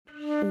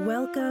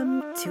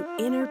Welcome to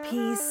Inner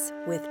Peace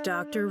with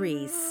Dr.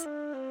 Reese,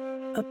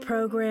 a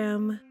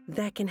program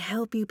that can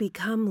help you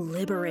become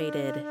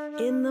liberated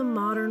in the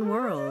modern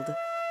world.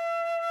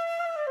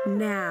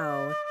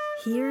 Now,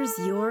 here's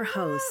your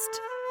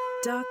host,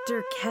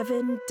 Dr.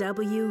 Kevin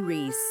W.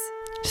 Reese.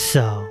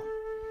 So,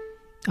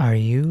 are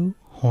you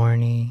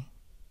horny?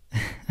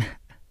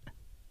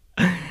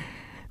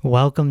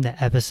 Welcome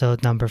to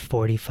episode number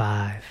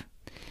 45.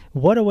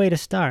 What a way to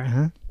start,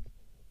 huh?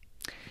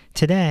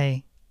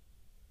 Today,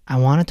 I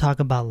want to talk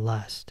about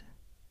lust.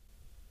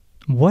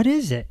 What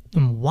is it?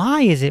 And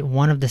why is it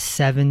one of the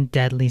 7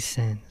 deadly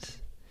sins?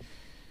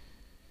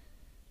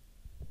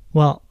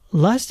 Well,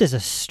 lust is a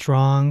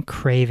strong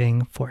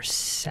craving for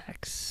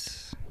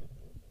sex.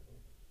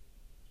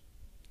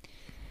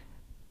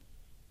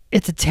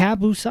 It's a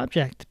taboo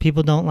subject.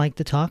 People don't like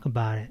to talk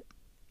about it.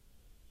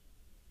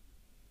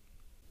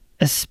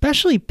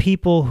 Especially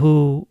people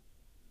who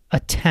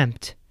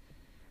attempt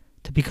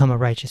to become a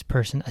righteous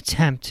person,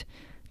 attempt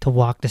to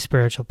walk the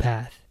spiritual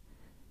path.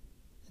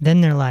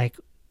 Then they're like,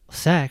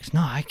 sex?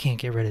 No, I can't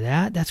get rid of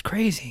that. That's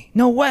crazy.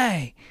 No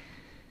way.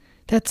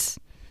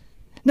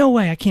 No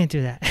way. I can't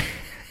do that.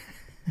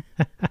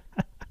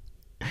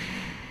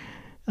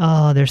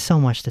 Oh, there's so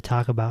much to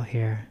talk about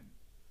here.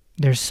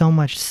 There's so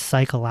much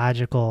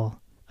psychological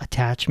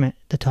attachment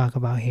to talk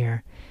about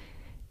here.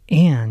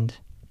 And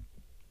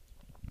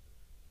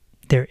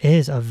there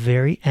is a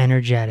very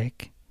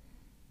energetic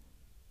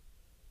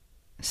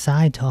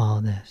side to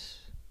all this.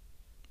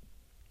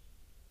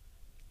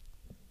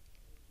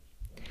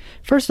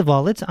 First of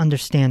all, let's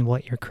understand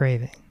what you're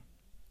craving.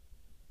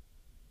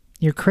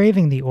 You're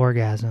craving the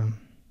orgasm,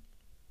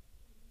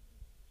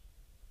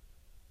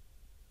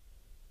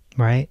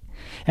 right?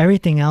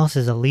 Everything else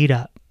is a lead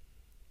up.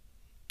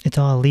 It's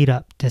all a lead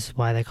up. This is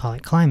why they call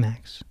it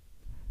climax.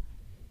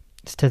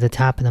 It's to the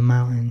top of the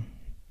mountain.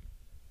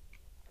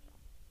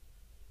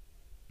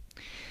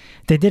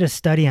 They did a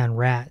study on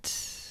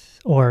rats,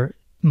 or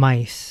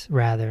mice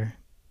rather,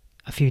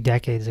 a few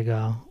decades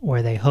ago,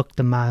 where they hooked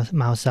the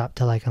mouse up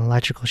to like an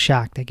electrical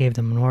shock that gave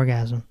them an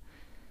orgasm.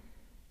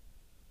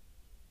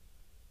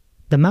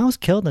 The mouse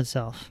killed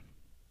itself,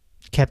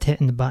 kept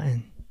hitting the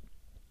button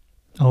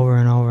over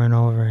and over and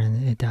over,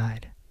 and it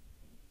died.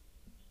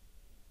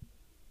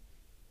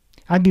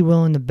 I'd be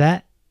willing to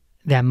bet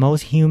that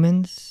most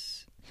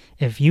humans,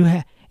 if you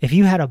had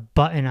a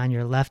button on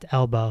your left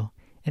elbow,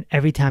 and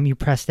every time you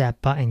pressed that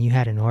button you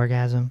had an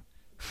orgasm,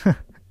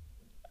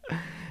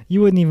 you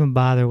wouldn't even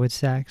bother with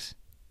sex.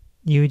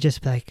 You would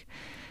just be like,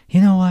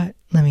 you know what?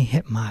 Let me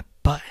hit my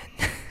button.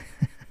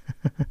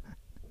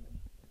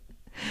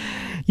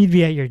 You'd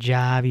be at your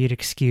job. You'd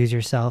excuse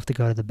yourself to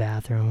go to the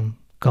bathroom,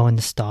 go in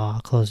the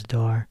stall, close the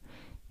door,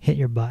 hit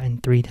your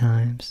button 3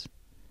 times,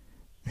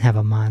 and have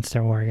a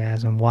monster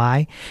orgasm.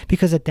 Why?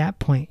 Because at that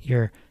point,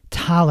 your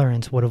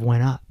tolerance would have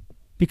went up.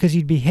 Because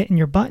you'd be hitting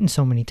your button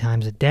so many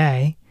times a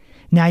day.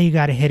 Now you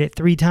got to hit it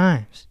 3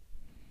 times.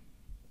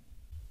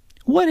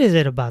 What is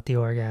it about the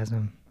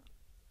orgasm?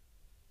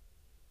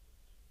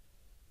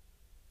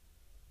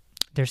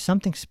 There's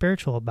something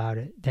spiritual about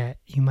it that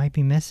you might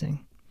be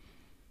missing.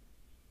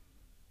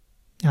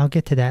 I'll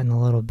get to that in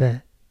a little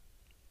bit.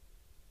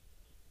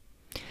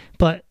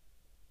 But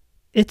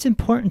it's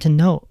important to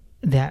note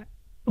that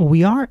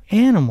we are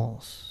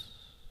animals.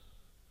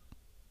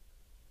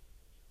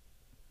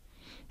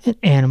 And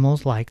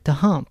animals like to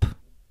hump.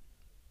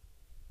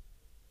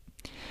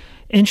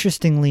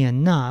 Interestingly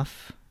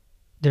enough,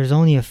 there's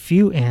only a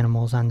few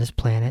animals on this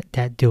planet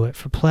that do it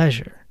for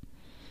pleasure.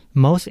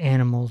 Most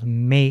animals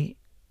mate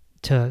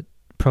to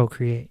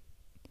procreate.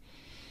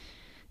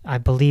 I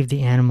believe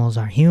the animals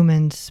are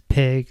humans,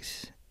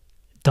 pigs,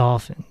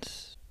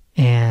 dolphins,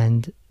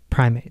 and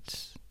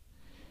primates.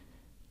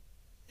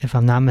 If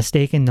I'm not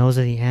mistaken, those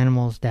are the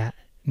animals that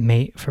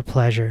mate for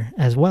pleasure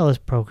as well as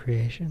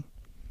procreation.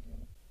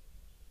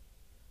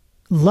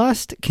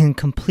 Lust can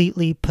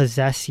completely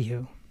possess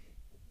you.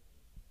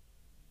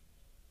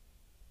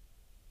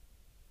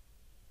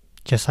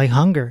 Just like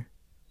hunger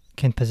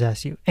can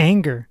possess you.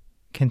 Anger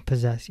can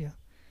possess you.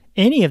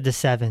 Any of the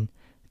 7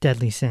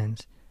 deadly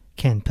sins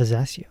can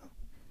possess you.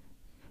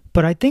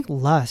 But I think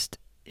lust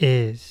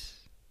can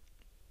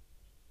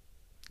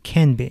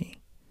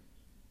be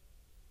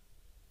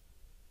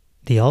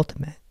the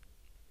ultimate.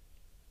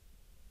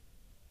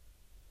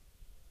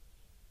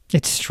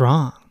 It's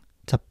strong.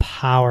 It's a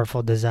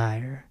powerful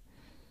desire.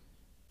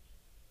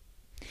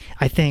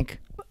 I think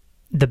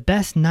the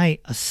best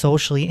night a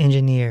socially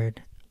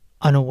engineered,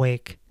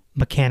 unawake,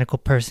 mechanical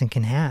person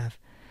can have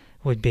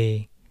would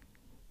be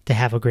to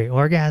have a great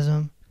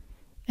orgasm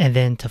and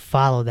then to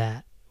follow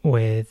that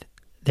with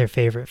their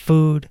favorite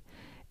food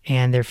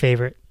and their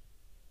favorite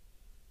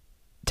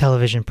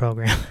television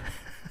program.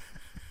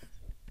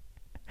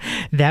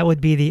 That would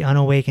be the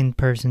unawakened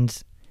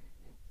person's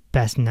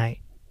best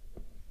night.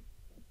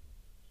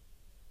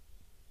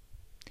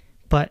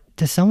 But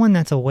to someone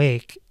that's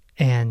awake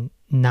and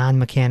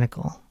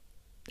non-mechanical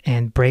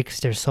and breaks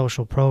their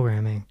social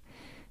programming,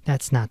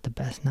 that's not the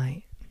best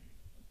night.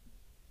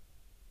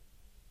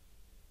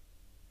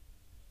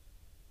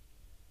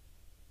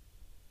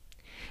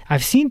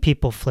 I've seen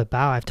people flip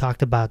out. I've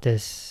talked about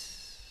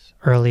this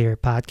earlier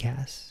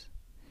podcasts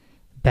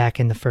back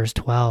in the first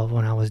 12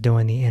 when I was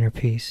doing the inner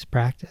peace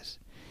practice.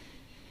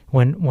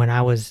 When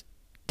I was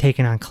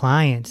taking on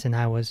clients and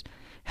I was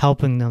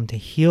helping them to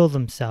heal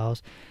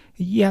themselves,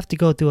 you have to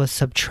go through a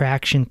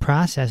subtraction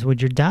process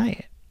with your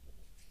diet.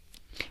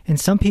 And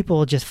some people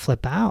will just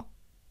flip out.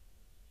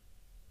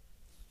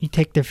 You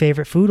take their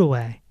favorite food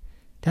away.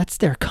 That's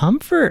their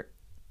comfort.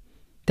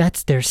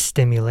 That's their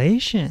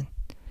stimulation.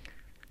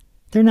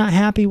 They're not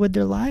happy with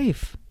their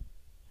life.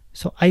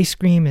 So ice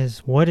cream is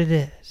what it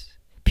is.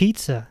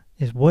 Pizza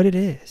is what it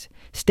is.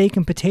 Steak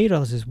and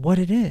potatoes is what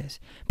it is.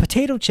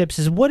 Potato chips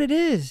is what it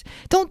is.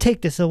 Don't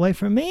take this away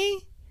from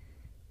me.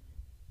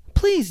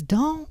 Please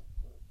don't.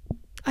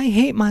 I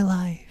hate my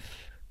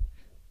life.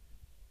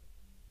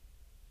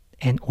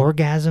 And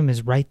orgasm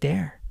is right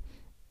there.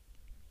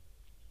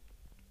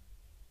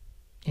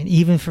 And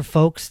even for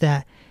folks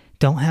that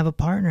don't have a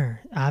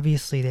partner,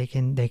 obviously they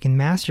can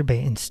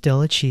masturbate and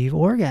still achieve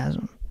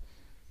orgasm.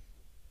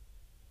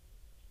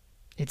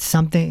 It's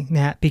something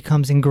that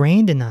becomes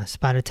ingrained in us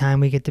by the time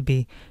we get to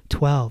be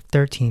 12,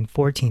 13,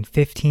 14,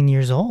 15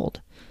 years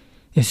old.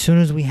 As soon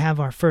as we have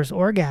our first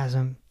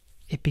orgasm,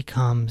 it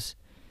becomes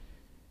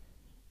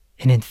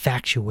an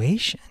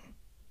infatuation.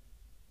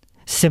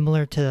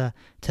 Similar to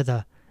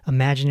the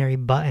imaginary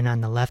button on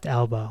the left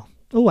elbow.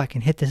 Oh, I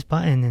can hit this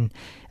button and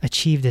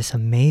achieve this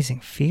amazing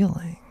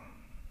feeling.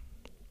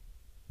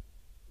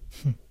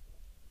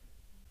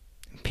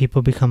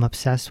 People become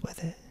obsessed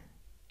with it.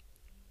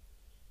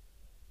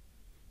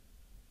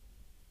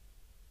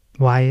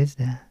 Why is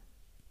that?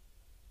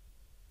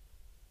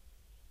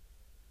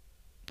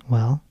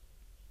 Well,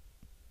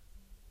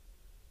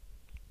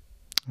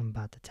 I'm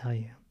about to tell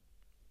you.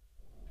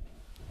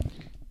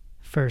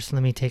 First,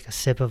 let me take a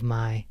sip of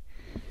my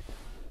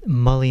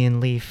mullein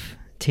leaf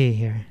tea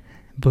here,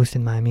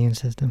 boosting my immune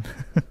system.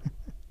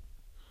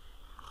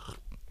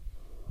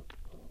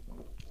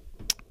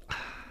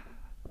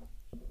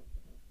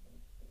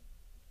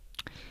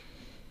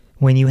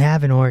 When you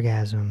have an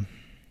orgasm,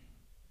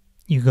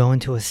 you go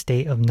into a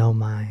state of no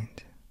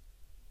mind.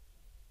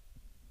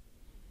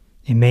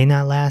 It may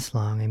not last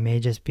long. It may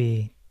just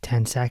be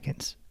 10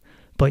 seconds.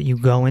 But you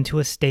go into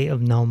a state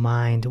of no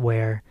mind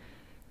where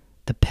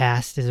the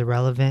past is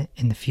irrelevant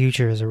and the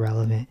future is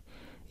irrelevant.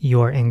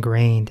 You're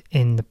ingrained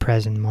in the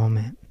present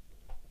moment.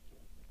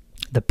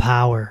 The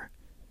power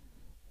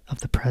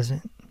of the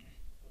present.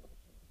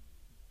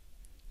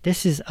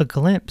 This is a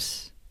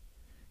glimpse,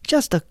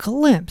 just a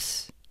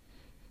glimpse,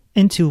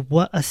 into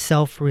what a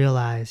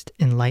self-realized,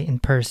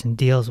 enlightened person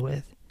deals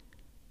with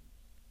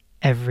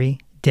every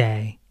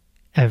day,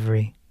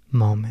 every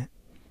moment.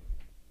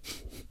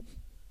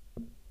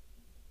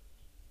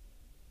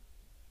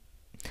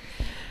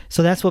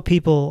 So that's what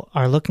people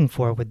are looking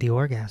for with the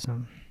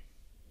orgasm.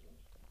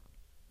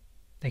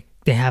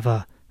 They have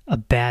a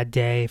bad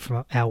day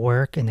at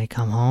work and they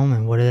come home,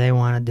 and what do they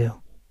want to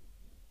do?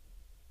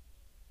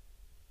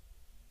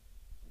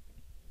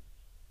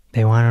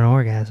 They want an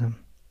orgasm.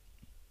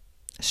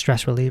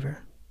 Stress reliever.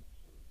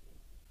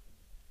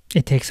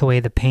 It takes away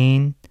the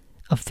pain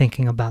of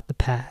thinking about the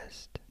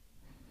past.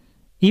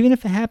 Even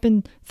if it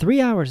happened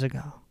 3 hours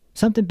ago.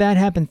 Something bad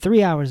happened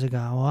 3 hours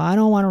ago. Well, I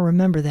don't want to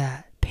remember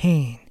that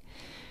pain,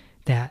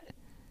 that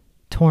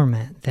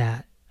torment,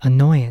 that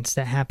annoyance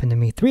that happened to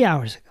me 3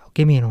 hours ago.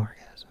 Give me an orgasm.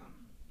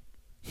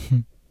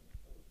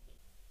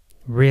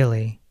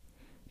 Really,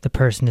 the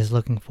person is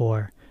looking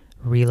for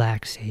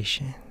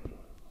relaxation.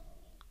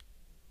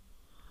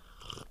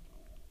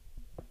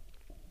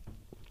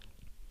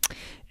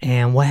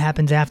 And what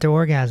happens after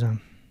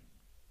orgasm?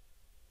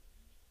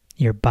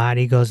 Your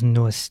body goes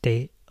into a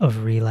state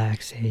of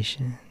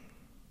relaxation.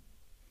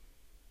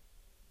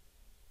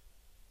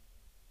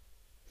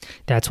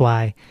 That's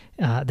why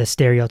the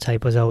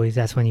stereotype was always,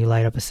 that's when you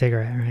light up a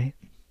cigarette, right?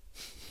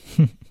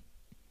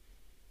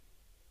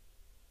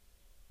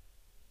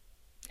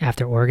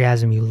 After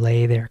orgasm, you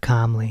lay there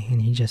calmly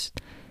and you're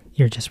just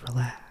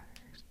relaxed.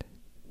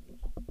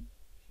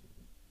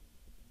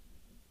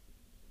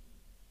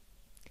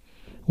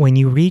 When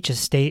you reach a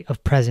state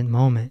of present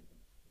moment,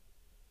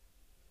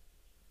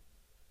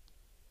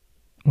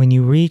 when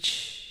you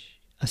reach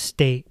a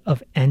state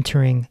of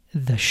entering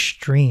the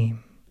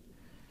stream,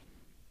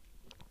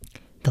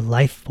 the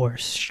life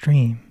force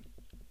stream,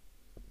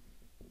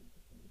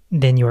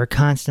 then you are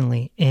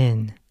constantly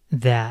in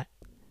that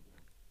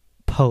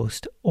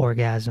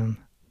post-orgasm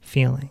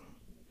feeling.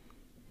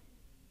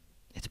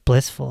 It's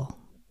blissful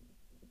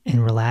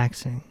and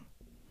relaxing,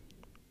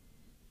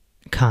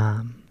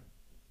 calm.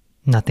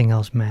 Nothing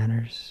else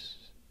matters.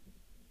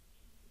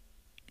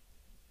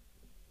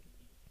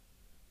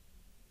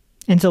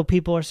 And so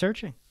people are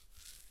searching.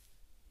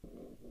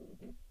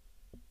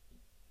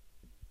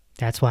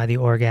 That's why the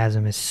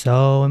orgasm is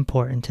so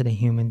important to the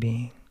human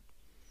being.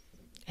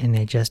 And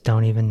they just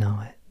don't even know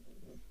it.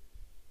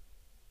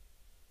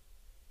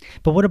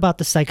 But what about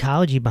the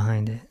psychology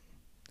behind it?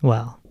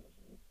 Well,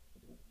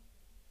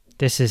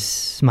 this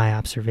is my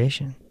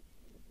observation.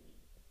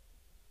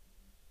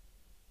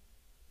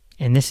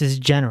 And this is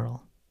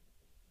general.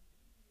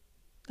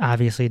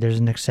 Obviously, there's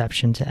an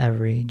exception to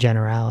every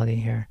generality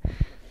here.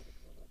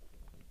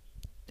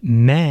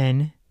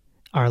 Men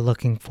are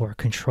looking for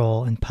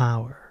control and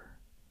power.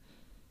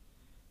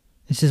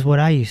 This is what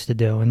I used to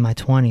do in my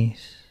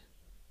 20s.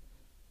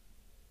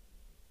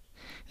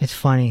 It's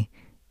funny.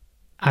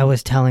 I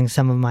was telling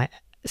some of my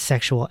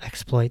sexual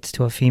exploits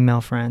to a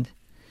female friend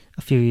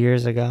a few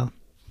years ago.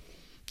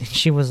 And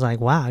she was like,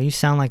 wow, you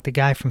sound like the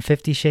guy from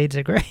 50 Shades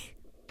of Grey.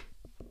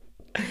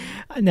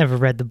 I never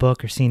read the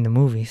book or seen the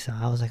movie, so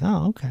I was like,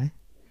 oh, okay.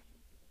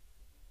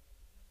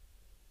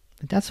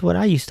 But that's what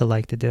I used to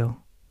like to do.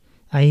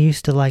 I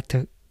used to like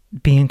to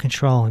be in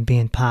control and be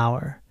in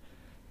power.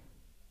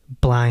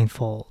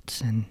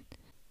 Blindfolds and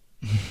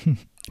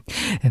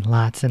and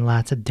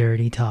lots of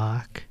dirty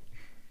talk.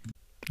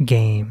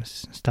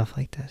 Games, stuff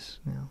like this.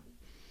 You know.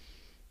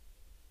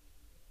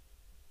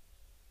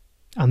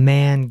 A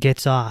man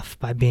gets off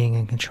by being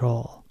in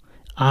control.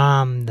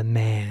 I'm the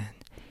man.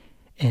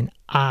 And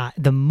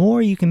the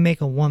more you can make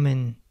a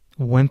woman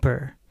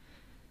whimper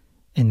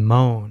and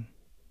moan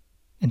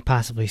and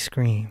possibly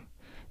scream,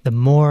 the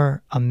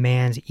more a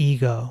man's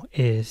ego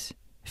is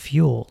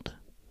fueled.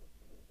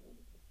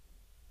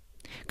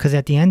 Because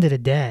at the end of the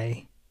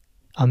day,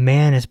 a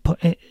man is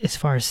as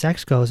far as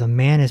sex goes, a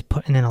man is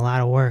putting in a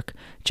lot of work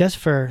just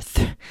for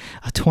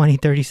a 20,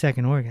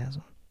 30-second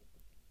orgasm.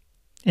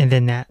 And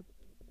then that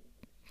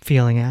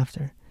feeling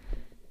after.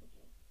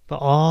 But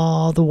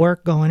all the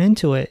work going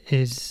into it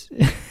is,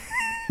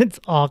 it's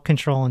all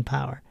control and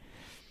power.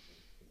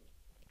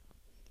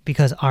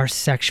 Because our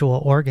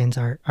sexual organs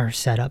are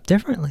set up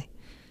differently.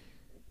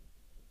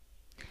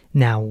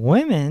 Now,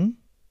 women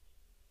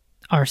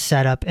are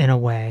set up in a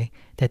way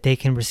that they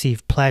can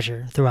receive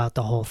pleasure throughout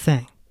the whole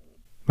thing,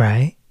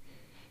 right?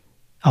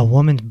 A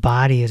woman's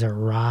body is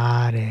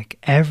erotic.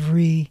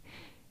 Every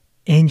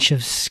inch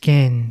of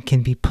skin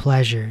can be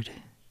pleasured.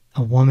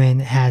 A woman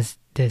has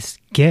this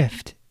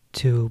gift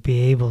to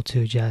be able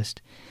to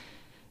just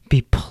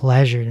be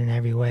pleasured in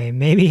every way.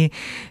 Maybe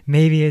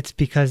it's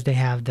because they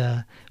have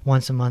the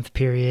once a month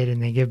period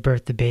and they give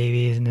birth to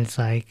babies and it's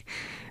like,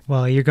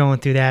 well, you're going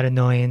through that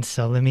annoyance,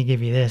 so let me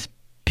give you this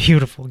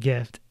beautiful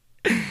gift.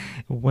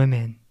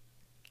 Women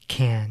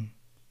can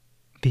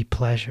be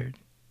pleasured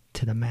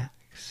to the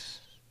max.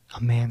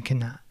 A man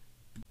cannot.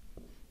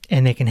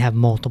 And they can have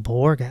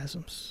multiple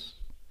orgasms.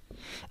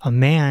 A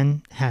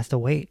man has to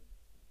wait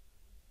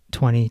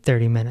 20,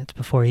 30 minutes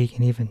before he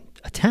can even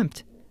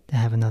attempt to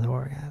have another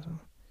orgasm.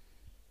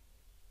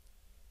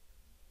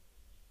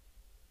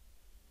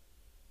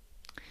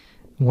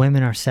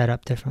 Women are set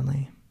up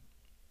differently.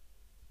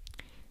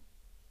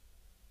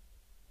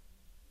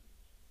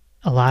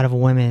 A lot of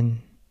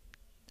women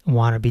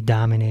want to be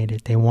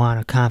dominated. They want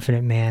a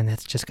confident man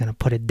that's just going to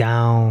put it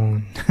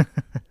down.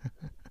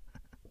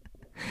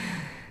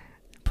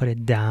 Put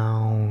it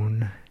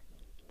down.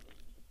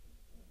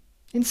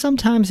 And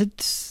sometimes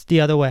it's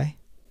the other way.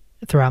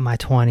 Throughout my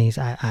 20s,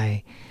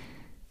 I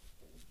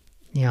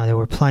there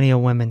were plenty of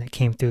women that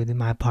came through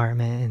my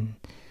apartment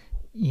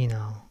and,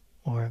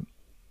 or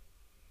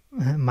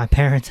my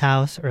parents'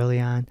 house early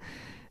on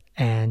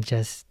and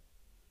just,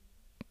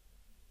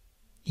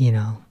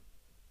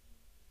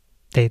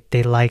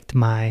 they liked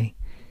my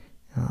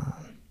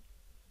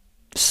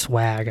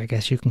swag, I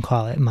guess you can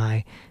call it,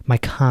 my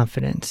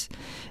confidence.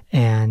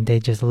 And they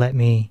just let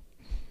me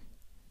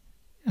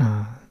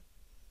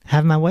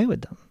have my way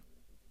with them,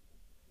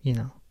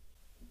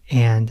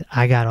 And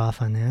I got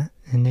off on that,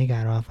 and they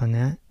got off on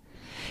that.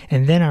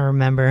 And then I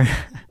remember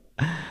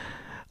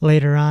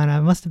later on, I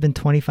must have been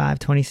 25,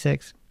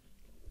 26.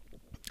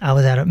 I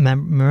was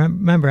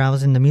remember I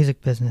was in the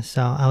music business,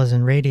 so I was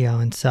in radio,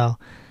 and so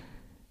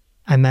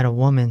I met a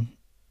woman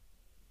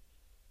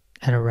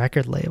at a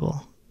record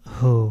label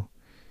who,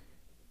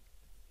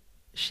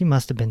 she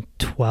must have been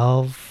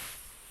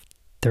 12,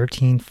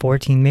 13,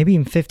 14, maybe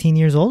even 15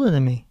 years older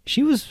than me.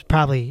 She was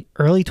probably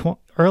early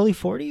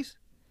 40s.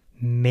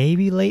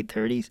 Maybe late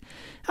 30s.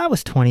 I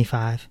was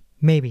 25,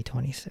 maybe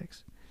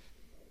 26.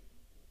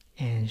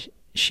 And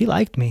she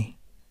liked me.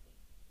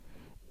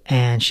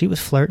 And she was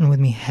flirting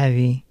with me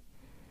heavy.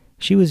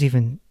 She was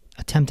even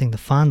attempting to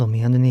fondle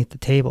me underneath the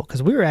table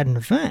because we were at an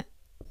event.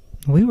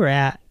 We were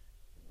at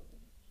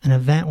an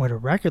event where the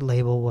record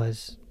label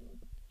was,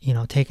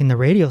 taking the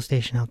radio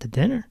station out to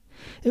dinner.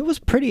 It was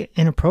pretty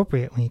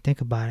inappropriate when you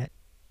think about it.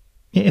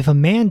 If a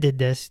man did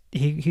this,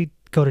 he'd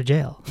go to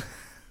jail.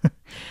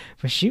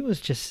 But she was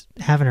just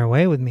having her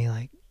way with me,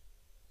 like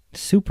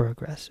super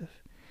aggressive.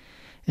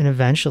 And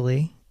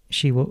eventually,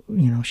 she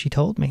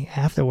told me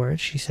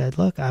afterwards. She said,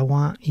 "Look, I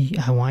want you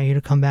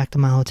to come back to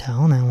my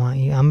hotel, and I want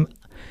you.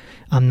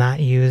 I'm not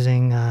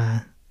using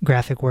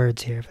graphic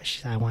words here, but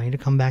she said, I want you to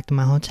come back to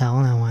my hotel,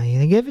 and I want you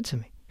to give it to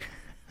me."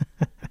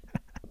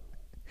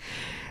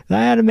 So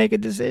I had to make a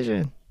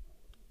decision.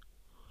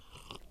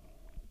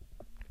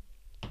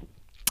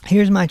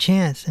 Here's my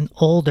chance. An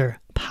older,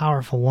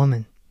 powerful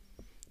woman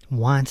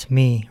wants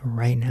me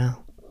right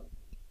now.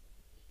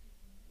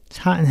 It's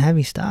hot and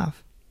heavy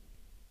stuff.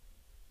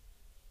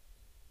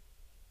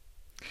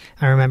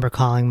 I remember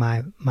calling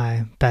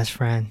my best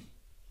friend,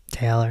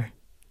 Taylor.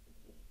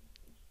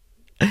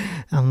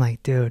 I'm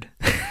like, dude.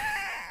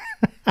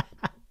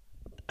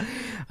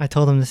 I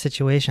told him the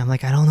situation. I'm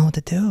like, I don't know what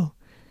to do.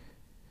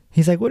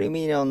 He's like, what do you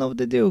mean you don't know what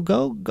to do?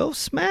 Go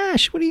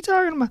smash. What are you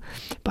talking about?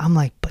 But I'm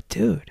like, but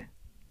dude,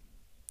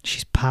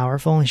 she's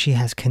powerful and she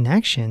has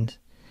connections,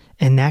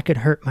 and that could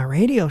hurt my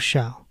radio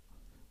show.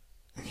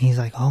 And he's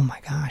like, oh my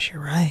gosh,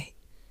 you're right.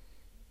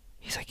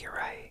 He's like, you're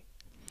right.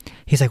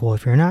 He's like, well,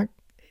 if you're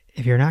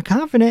not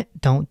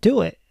confident, don't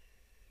do it,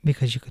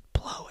 because you could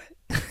blow it.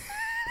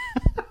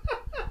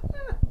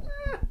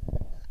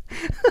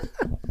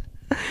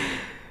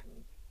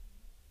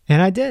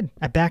 And I did.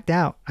 I backed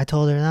out. I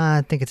told her, nah,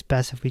 I think it's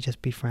best if we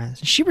just be friends.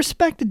 And she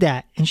respected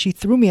that. And she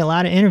threw me a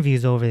lot of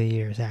interviews over the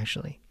years,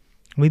 actually.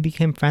 We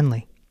became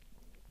friendly.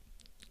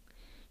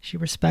 She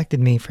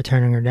respected me for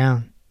turning her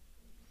down.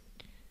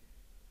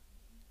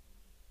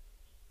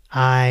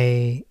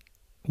 I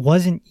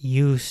wasn't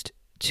used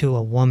to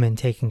a woman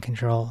taking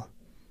control.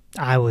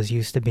 I was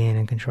used to being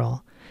in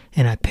control.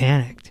 And I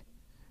panicked.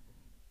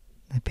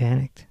 I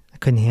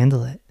couldn't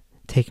handle it.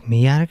 Take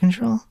me out of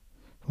control?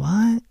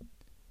 What?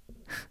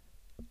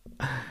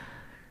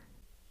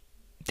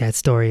 That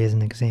story is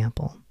an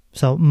example.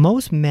 So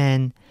most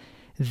men,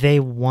 they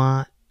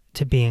want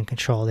to be in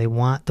control. They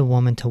want the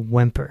woman to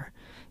whimper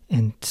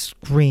and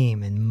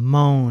scream and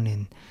moan,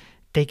 and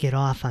they get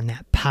off on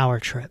that power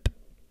trip.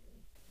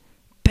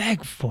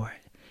 Beg for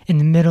it in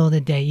the middle of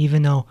the day,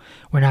 even though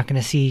we're not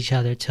going to see each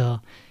other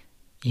till,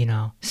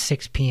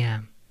 6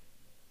 p.m.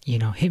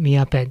 Hit me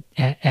up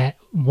at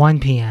 1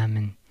 p.m.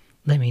 and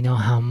let me know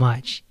how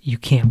much you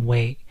can't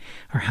wait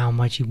or how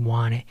much you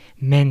want it.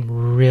 Men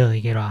really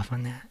get off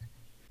on that.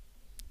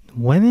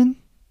 Women,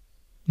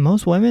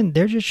 most women,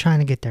 they're just trying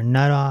to get their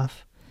nut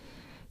off.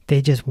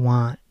 They just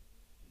want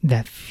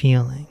that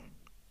feeling.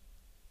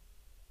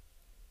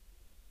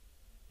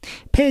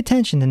 Pay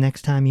attention the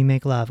next time you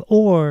make love,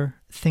 or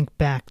think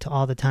back to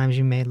all the times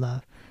you made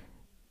love.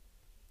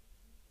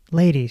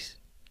 Ladies,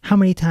 how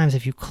many times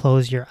have you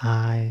closed your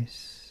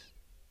eyes?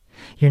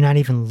 You're not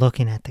even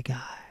looking at the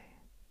guy.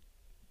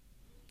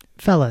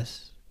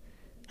 Fellas,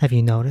 have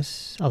you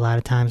noticed a lot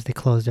of times they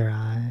close their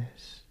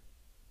eyes?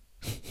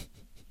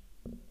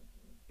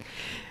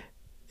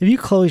 If you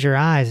close your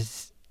eyes,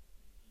 it's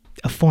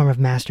a form of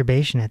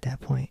masturbation at that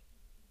point.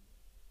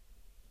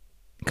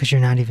 Because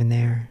you're not even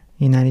there.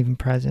 You're not even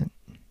present.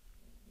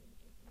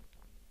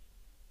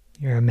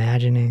 You're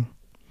imagining.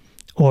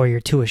 Or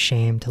you're too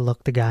ashamed to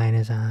look the guy in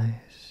his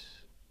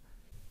eyes.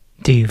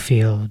 Do you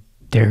feel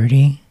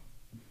dirty?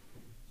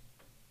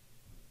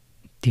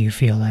 Do you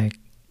feel like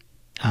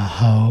a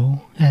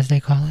hoe, as they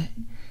call it?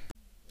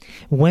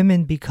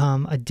 Women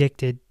become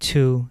addicted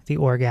to the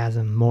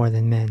orgasm more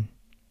than men.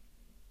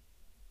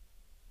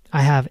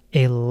 I have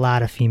a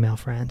lot of female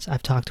friends.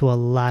 I've talked to a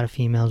lot of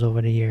females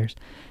over the years,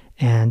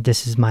 and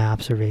this is my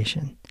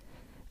observation.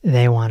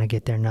 They want to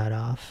get their nut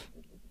off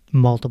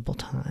multiple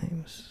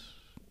times.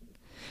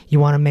 You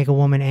want to make a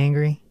woman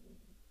angry?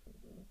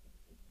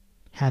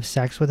 Have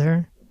sex with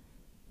her?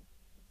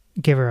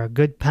 Give her a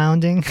good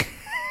pounding?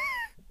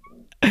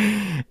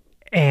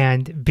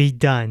 And be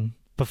done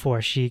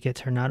before she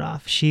gets her nut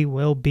off. She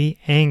will be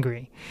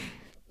angry.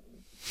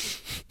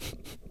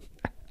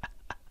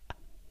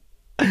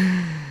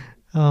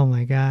 Oh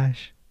my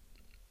gosh.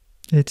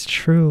 It's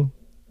true.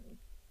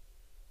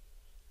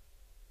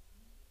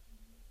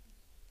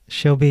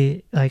 She'll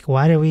be like,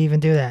 why did we even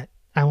do that?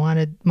 I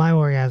wanted my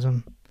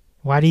orgasm.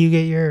 Why do you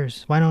get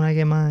yours? Why don't I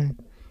get mine?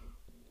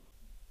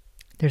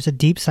 There's a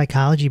deep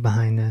psychology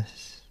behind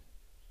this.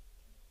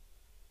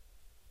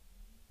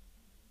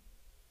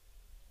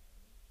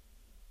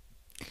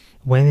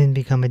 Women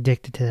become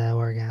addicted to that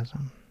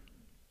orgasm.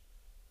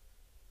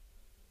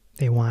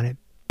 They want it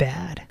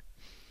bad.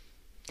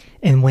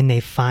 And when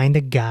they find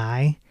a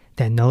guy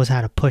that knows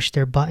how to push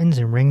their buttons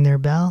and ring their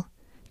bell,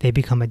 they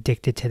become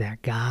addicted to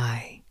that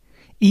guy.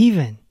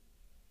 Even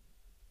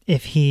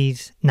if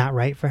he's not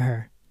right for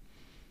her.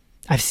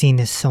 I've seen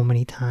this so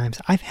many times.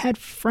 I've had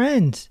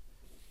friends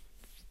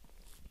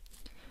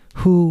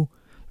who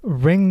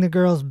ring the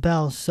girl's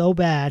bell so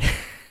bad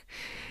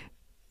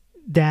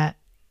that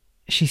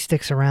she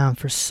sticks around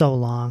for so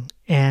long,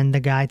 and the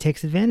guy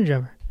takes advantage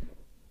of her.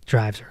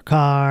 Drives her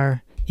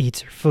car,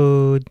 eats her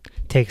food,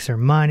 takes her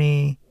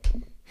money,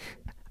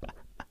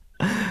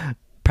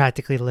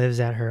 practically lives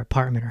at her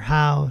apartment or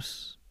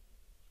house.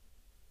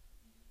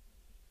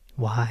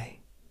 Why?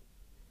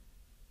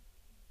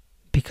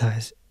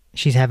 Because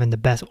she's having the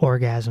best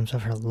orgasms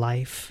of her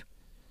life.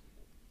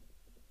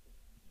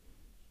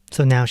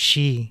 So now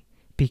she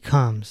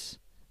becomes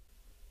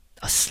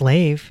a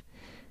slave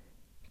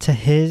to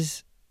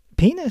his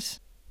penis.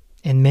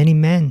 And many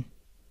men,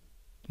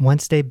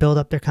 once they build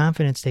up their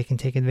confidence, they can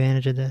take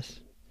advantage of this.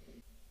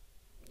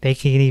 They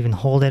can even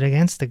hold it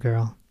against the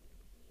girl.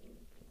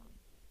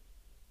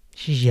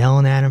 She's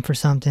yelling at him for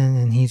something,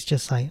 and he's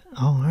just like,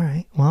 oh, all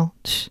right, well,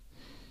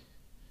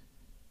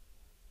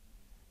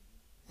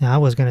 I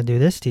was going to do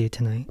this to you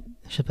tonight.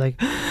 She'll be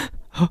like,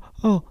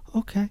 oh,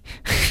 okay.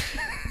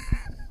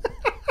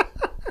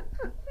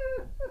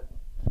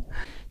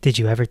 Did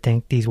you ever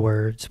think these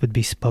words would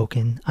be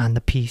spoken on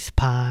the Peace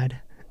Pod?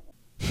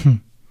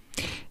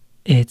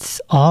 It's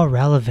all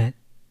relevant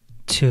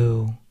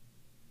to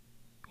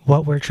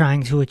what we're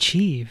trying to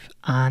achieve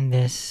on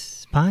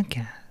this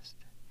podcast.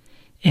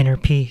 Inner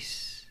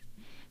peace,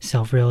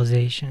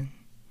 self-realization.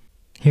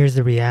 Here's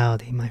the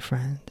reality, my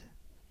friend.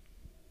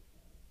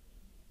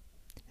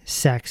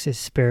 Sex is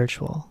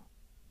spiritual.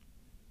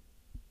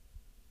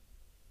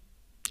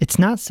 It's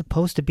not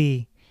supposed to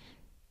be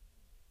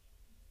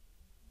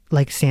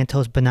like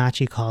Santos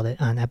Bonacci called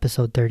it on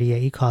episode 38.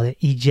 He called it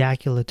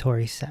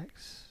ejaculatory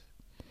sex.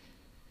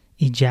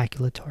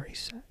 Ejaculatory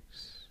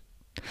sex.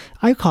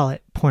 I call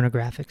it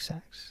pornographic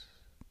sex.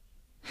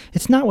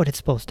 It's not what it's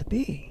supposed to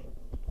be.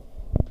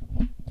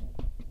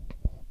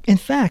 In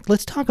fact,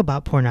 let's talk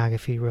about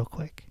pornography real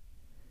quick.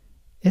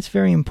 It's a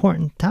very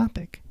important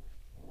topic.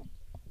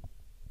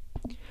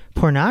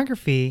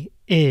 Pornography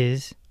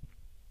is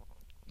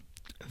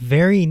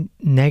very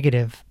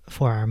negative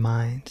for our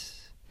minds.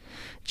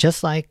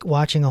 Just like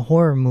watching a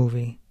horror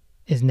movie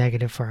is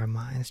negative for our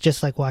minds.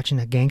 Just like watching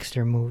a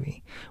gangster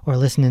movie or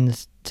listening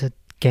to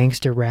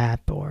gangster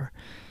rap or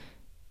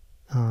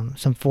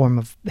some form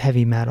of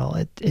heavy metal.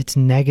 It's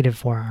negative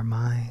for our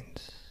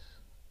minds.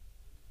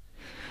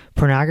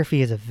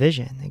 Pornography is a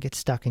vision. It gets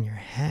stuck in your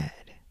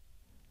head.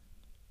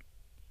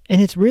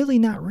 And it's really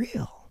not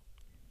real.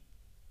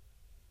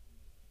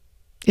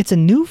 It's a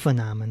new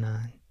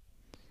phenomenon.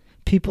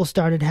 People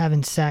started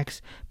having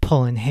sex,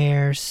 pulling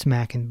hair,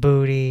 smacking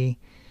booty,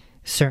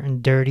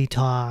 certain dirty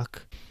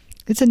talk.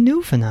 It's a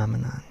new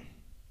phenomenon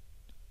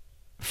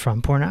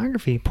from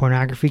pornography.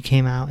 Pornography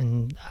came out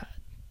in,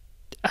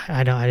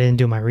 I didn't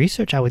do my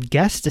research. I would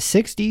guess the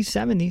 60s,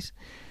 70s.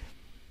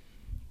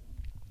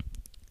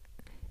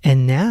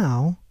 And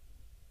now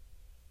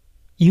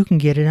you can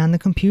get it on the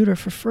computer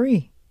for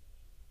free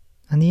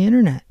on the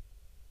internet.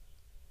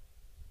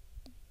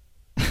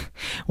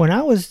 When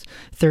I was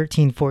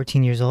 13,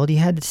 14 years old, you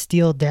had to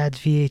steal Dad's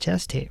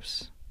VHS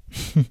tapes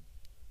and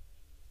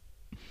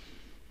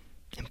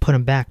put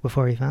them back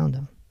before he found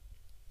them.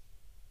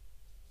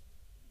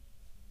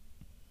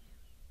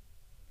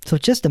 So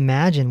just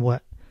imagine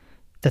what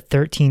the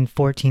 13,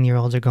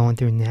 14-year-olds are going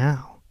through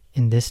now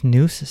in this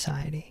new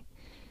society.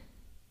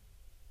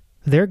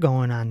 They're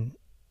going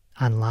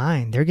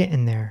online. They're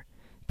getting their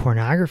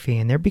pornography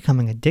and they're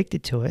becoming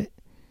addicted to it.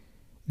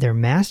 They're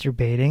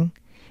masturbating.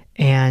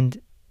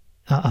 And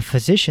a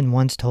physician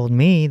once told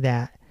me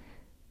that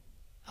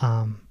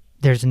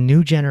there's a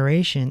new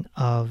generation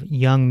of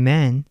young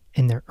men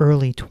in their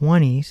early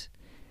 20s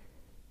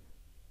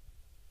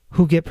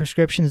who get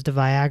prescriptions to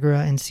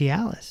Viagra and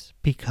Cialis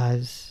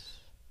because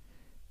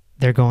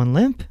they're going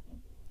limp.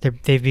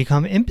 They've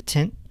become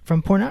impotent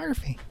from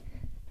pornography.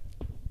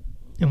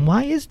 And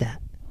why is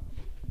that?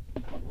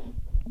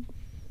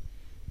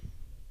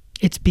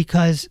 It's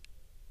because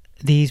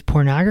these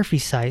pornography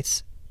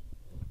sites,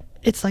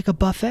 it's like a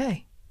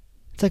buffet.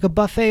 It's like a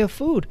buffet of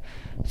food.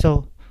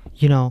 So,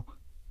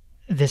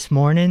 this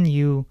morning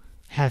you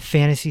have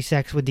fantasy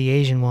sex with the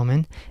Asian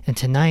woman, and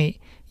tonight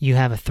you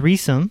have a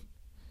threesome,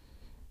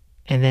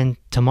 and then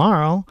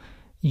tomorrow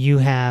you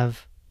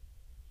have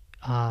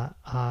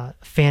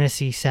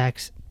fantasy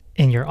sex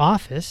in your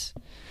office,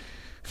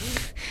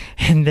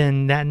 and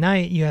then that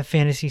night you have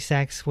fantasy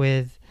sex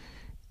with,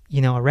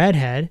 a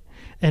redhead,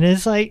 and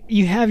it's like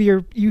you have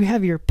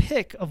your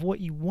pick of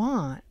what you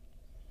want.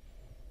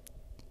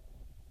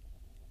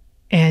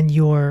 And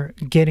you're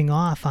getting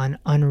off on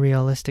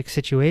unrealistic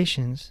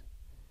situations.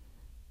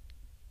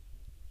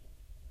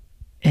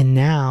 And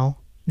now,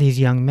 these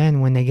young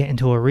men, when they get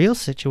into a real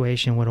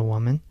situation with a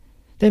woman,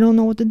 they don't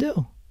know what to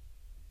do.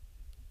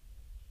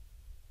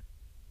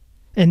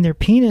 And their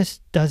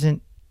penis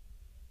doesn't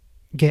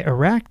get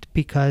erect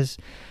because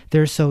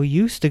they're so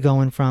used to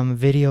going from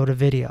video to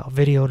video,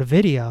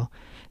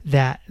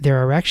 that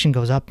their erection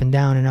goes up and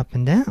down and up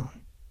and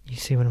down. You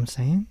see what I'm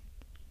saying?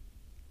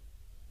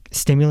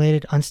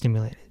 Stimulated,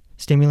 unstimulated.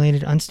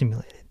 Stimulated,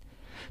 unstimulated.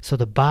 So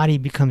the body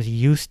becomes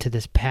used to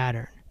this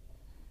pattern.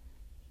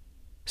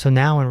 So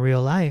now in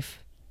real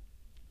life,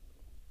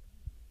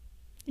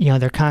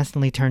 they're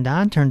constantly turned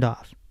on, turned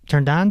off.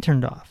 Turned on,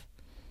 turned off.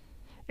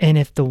 And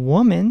if the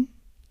woman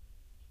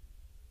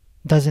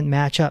doesn't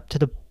match up to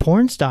the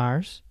porn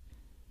stars,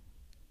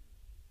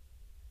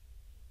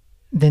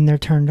 then they're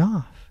turned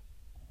off.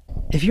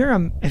 If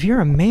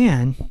you're a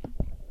man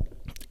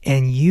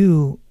and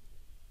you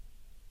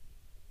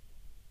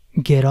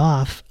get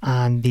off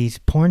on these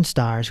porn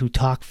stars who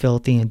talk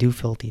filthy and do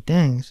filthy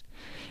things,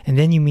 and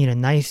then you meet a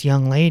nice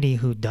young lady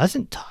who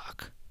doesn't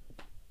talk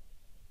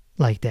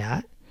like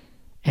that,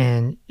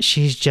 and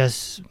she's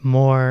just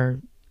more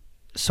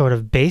sort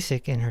of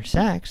basic in her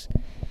sex,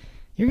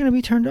 you're going to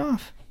be turned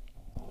off.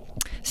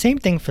 Same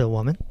thing for the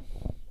woman.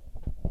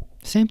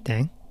 Same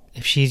thing.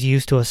 If she's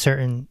used to a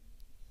certain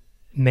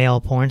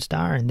male porn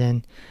star and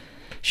then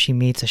she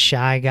meets a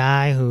shy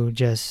guy who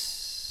just,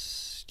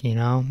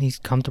 he's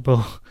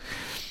comfortable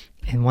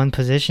in one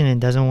position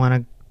and doesn't want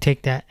to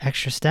take that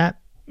extra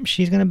step,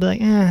 she's going to be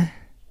like,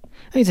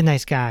 he's a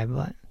nice guy,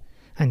 but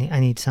I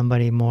need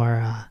somebody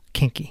more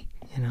kinky,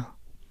 you know.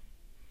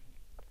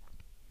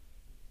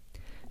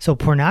 So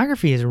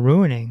pornography is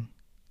ruining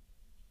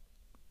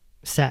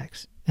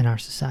sex in our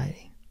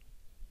society.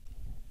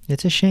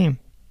 It's a shame.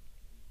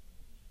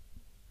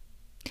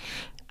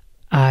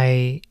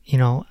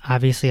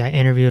 Obviously I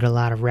interviewed a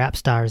lot of rap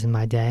stars in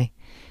my day,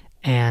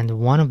 and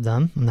one of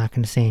them, I'm not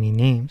going to say any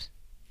names,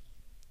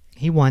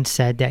 he once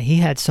said that he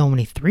had so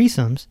many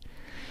threesomes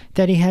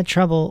that he had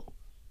trouble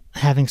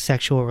having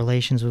sexual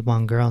relations with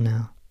one girl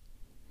now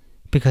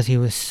because he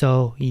was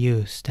so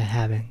used to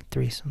having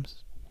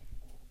threesomes.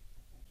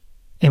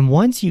 And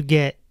once you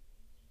get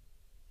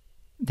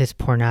this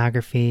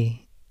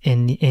pornography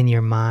in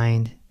your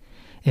mind,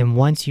 and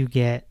once you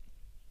get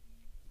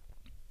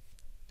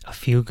a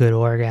few good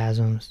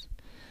orgasms,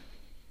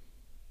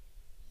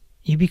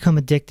 you become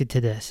addicted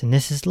to this. And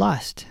this is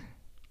lust.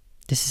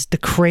 This is the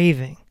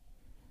craving.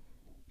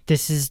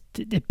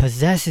 It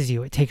possesses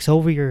you. It takes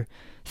over your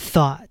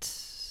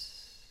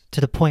thoughts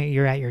to the point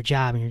you're at your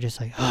job and you're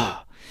just like,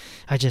 oh,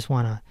 I just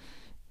want to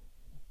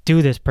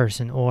do this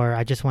person, or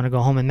I just want to go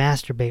home and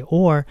masturbate,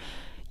 or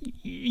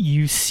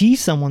you see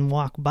someone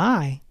walk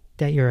by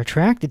that you're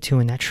attracted to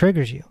and that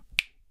triggers you.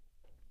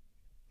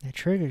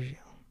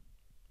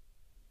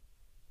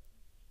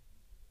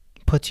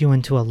 Puts you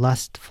into a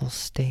lustful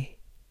state.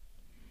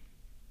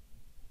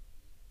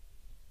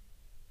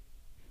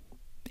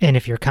 And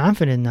if you're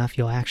confident enough,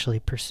 you'll actually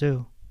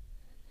pursue.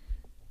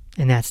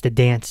 And that's the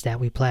dance that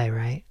we play,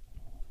 right?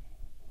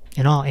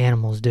 And all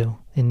animals do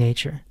in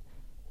nature.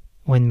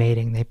 When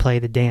mating, they play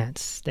the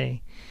dance.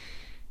 They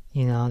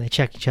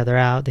check each other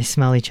out. They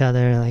smell each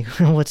other like,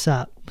 what's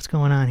up? What's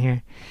going on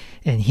here?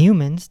 And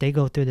humans, they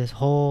go through this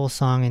whole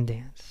song and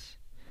dance,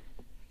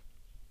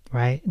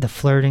 right? The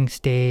flirting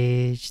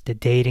stage, the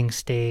dating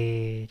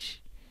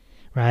stage,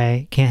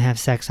 right? Can't have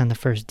sex on the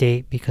first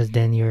date because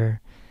then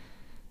you're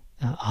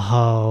a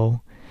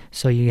hoe.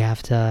 So you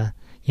have to,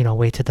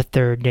 wait till the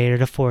third date or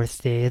the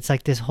fourth date. It's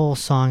like this whole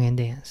song and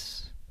dance.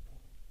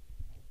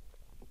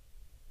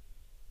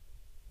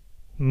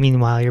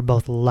 Meanwhile, you're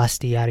both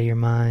lusty out of your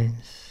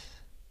minds.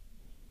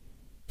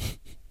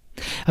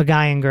 A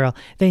guy and girl,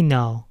 they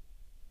know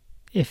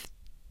if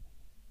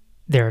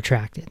they're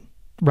attracted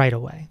right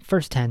away.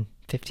 First 10,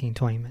 15,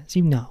 20 minutes,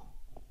 you know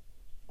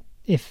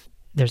if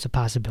there's a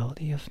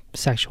possibility of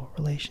sexual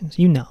relations.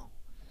 You know.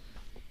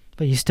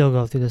 But you still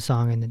go through the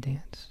song and the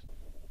dance.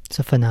 It's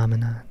a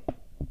phenomenon.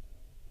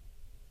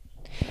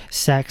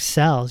 Sex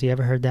sells. You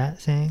ever heard that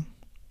saying?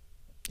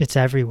 It's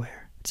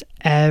everywhere. It's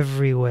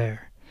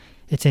everywhere.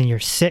 It's in your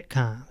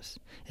sitcoms.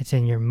 It's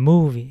in your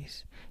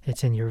movies.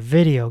 It's in your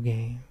video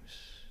games.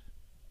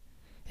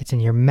 It's in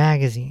your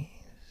magazines.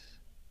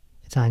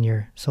 It's on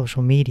your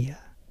social media.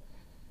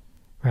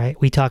 Right?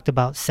 We talked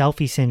about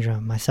selfie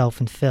syndrome, myself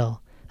and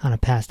Phil, on a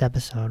past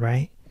episode,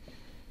 right?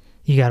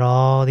 You got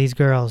all these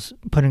girls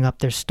putting up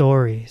their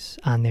stories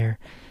on their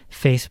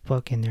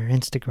Facebook and their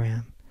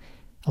Instagram.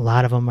 A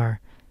lot of them are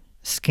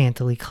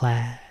scantily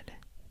clad.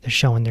 They're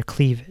showing their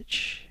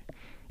cleavage.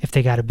 If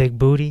they got a big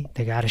booty,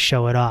 they got to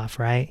show it off,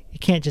 right? You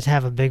can't just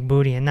have a big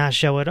booty and not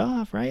show it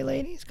off, right,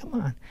 ladies? Come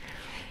on.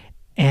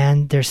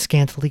 And they're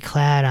scantily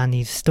clad on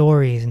these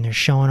stories and they're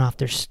showing off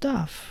their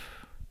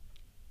stuff.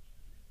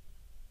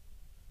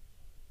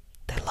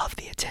 They love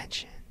the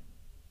attention.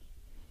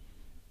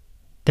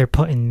 They're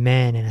putting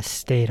men in a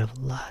state of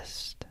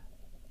lust.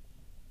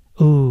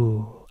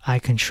 Ooh, I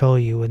control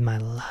you with my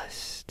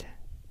lust.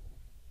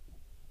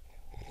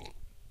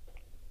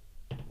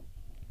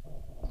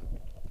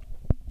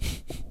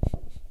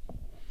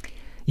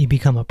 You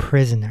become a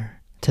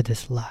prisoner to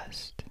this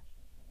lust.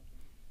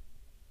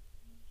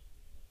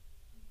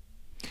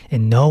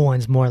 And no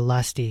one's more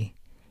lusty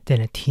than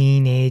a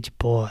teenage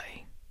boy.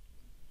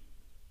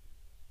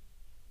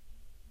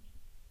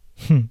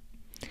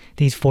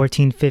 These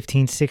 14,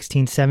 15,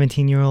 16,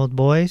 17-year-old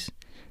boys,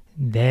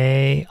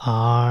 they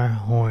are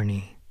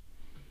horny.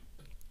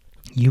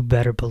 You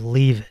better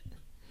believe it.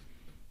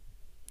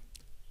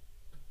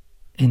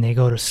 And they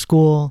go to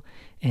school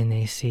and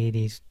they see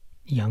these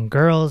young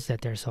girls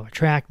that they're so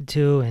attracted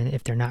to, and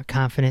if they're not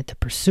confident to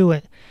pursue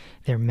it,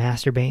 they're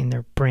masturbating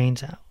their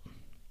brains out.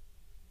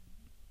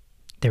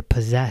 They're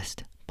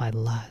possessed by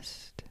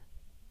lust.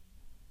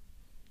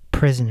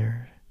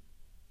 Prisoner.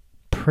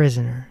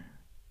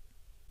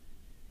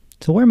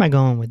 So where am I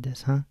going with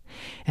this, huh?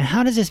 And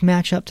how does this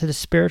match up to the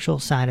spiritual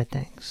side of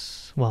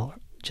things? Well,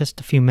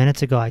 just a few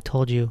minutes ago, I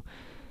told you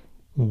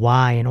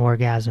why an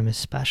orgasm is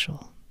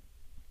special.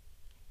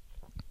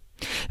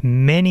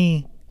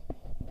 Many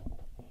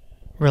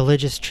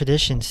religious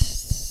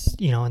traditions,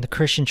 in the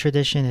Christian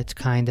tradition, it's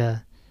kind of,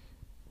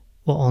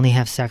 well, only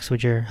have sex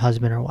with your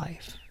husband or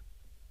wife.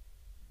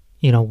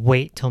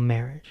 Wait till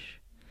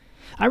marriage.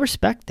 I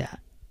respect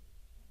that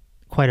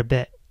quite a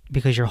bit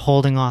because you're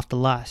holding off the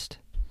lust.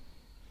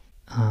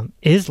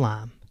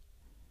 Islam,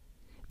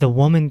 the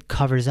woman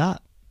covers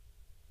up.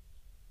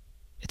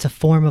 It's a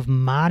form of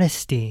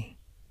modesty,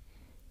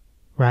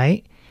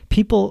 right?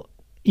 People,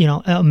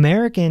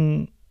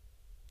 American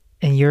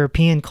and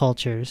European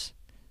cultures,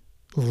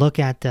 look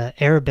at the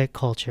Arabic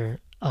culture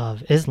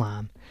of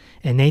Islam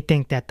and they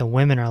think that the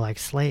women are like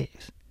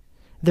slaves.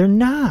 They're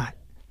not.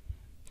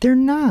 They're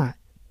not.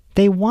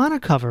 They want to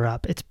cover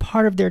up. It's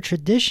part of their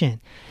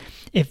tradition.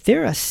 If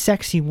they're a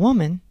sexy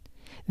woman,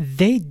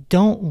 they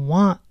don't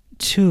want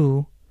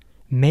to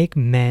make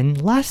men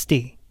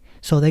lusty,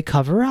 so they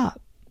cover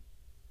up.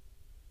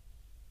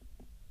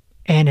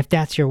 And if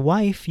that's your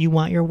wife, you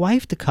want your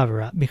wife to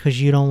cover up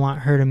because you don't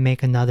want her to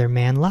make another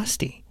man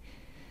lusty.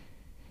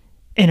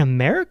 In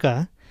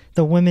America,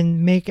 the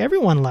women make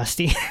everyone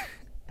lusty.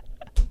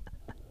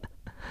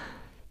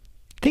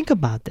 Think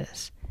about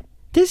this.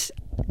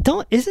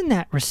 Isn't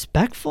that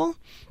respectful?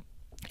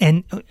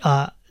 And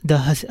the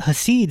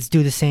Hasids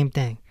do the same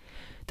thing.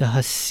 The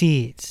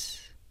Hasids,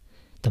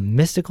 the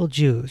mystical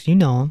Jews, you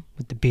know them,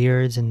 with the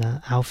beards and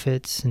the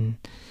outfits and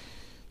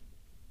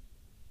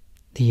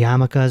the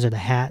yarmulkes or the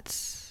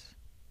hats.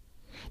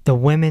 The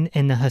women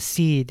in the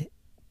Hasid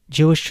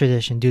Jewish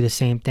tradition do the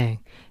same thing.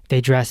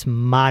 They dress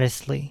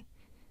modestly.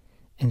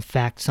 In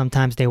fact,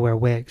 sometimes they wear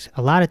wigs.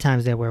 A lot of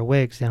times they wear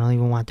wigs. They don't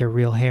even want their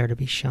real hair to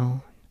be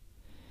shown.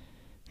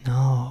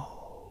 No.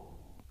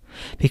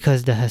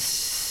 Because the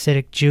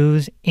Hasidic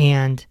Jews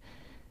and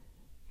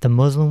the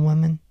Muslim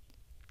women,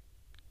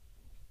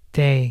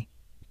 they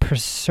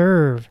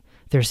preserve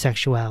their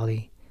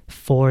sexuality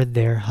for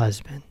their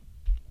husband.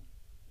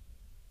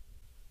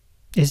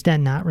 Is that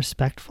not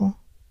respectful?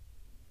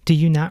 Do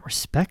you not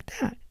respect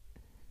that?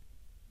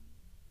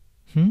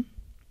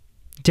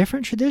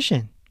 Different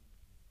tradition.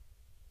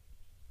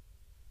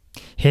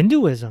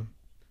 Hinduism,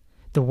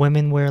 the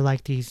women wear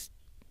like these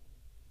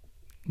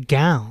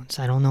gowns.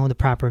 I don't know the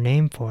proper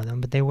name for them,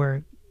 but they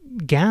wear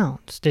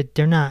gowns.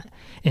 They're not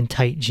in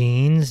tight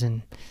jeans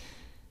and,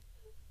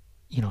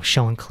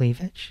 showing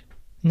cleavage.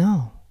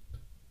 No.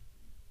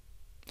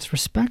 It's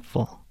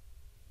respectful.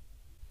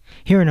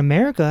 Here in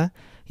America,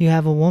 you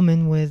have a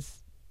woman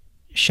with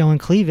showing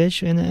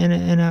cleavage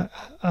and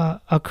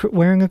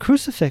wearing a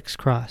crucifix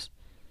cross.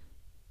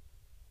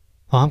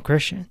 Well, I'm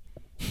Christian.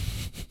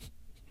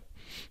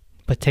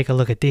 But take a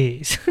look at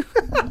these.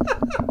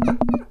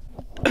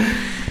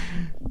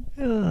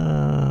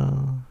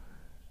 Oh,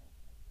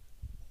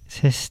 it's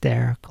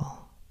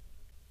hysterical.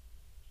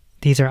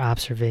 These are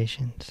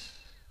observations.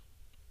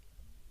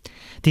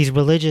 These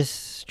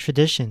religious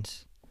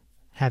traditions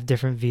have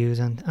different views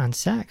on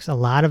sex. A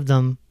lot of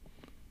them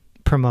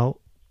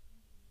promote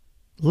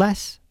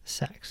less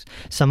sex.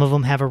 Some of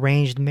them have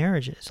arranged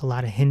marriages. A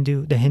lot of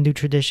the Hindu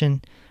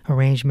tradition,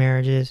 arranged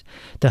marriages.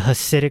 The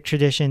Hasidic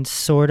tradition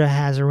sort of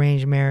has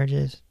arranged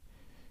marriages.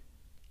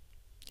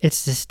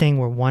 It's this thing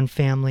where one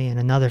family and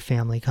another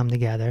family come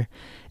together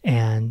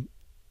and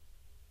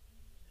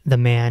the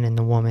man and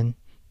the woman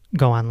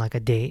go on like a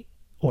date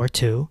or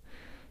two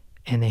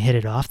and they hit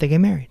it off, they get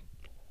married.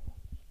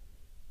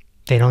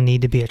 They don't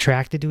need to be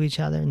attracted to each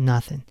other,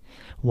 nothing.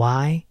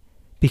 Why?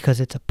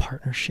 Because it's a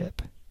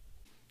partnership.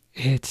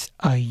 It's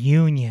a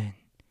union.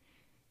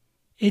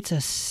 It's a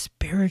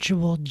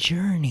spiritual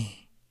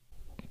journey.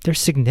 There's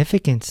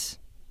significance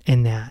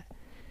in that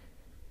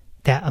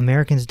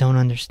Americans don't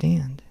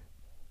understand.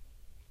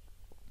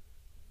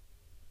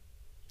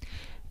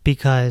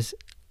 Because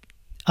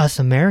us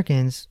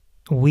Americans,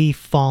 we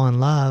fall in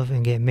love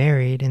and get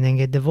married and then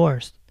get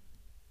divorced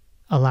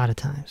a lot of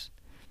times.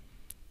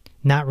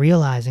 Not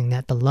realizing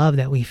that the love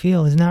that we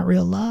feel is not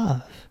real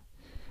love.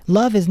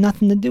 Love has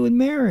nothing to do with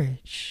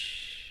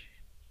marriage.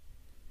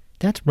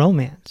 That's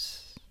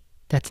romance.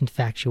 That's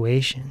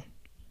infatuation.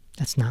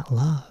 That's not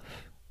love.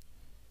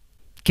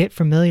 Get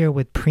familiar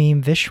with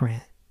Prem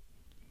Vishrant,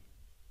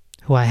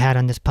 who I had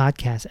on this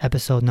podcast,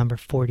 episode number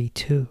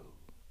 42.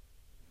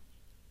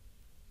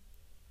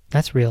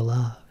 That's real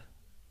love.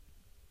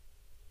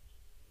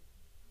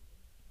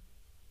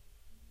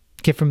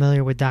 Get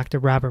familiar with Dr.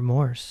 Robert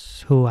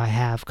Morse, who I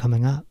have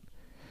coming up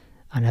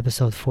on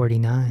episode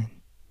 49.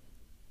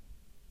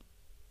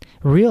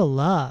 Real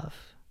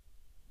love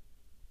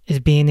is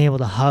being able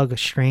to hug a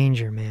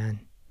stranger,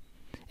 man.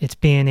 It's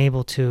being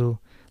able to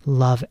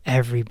love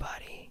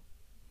everybody,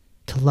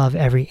 to love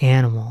every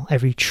animal,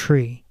 every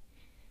tree.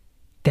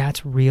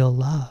 That's real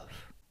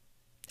love.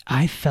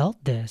 I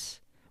felt this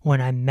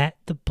when I met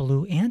the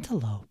blue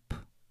antelope.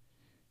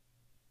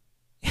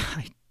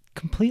 I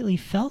completely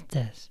felt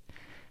this,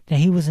 that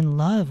he was in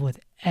love with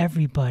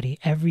everybody,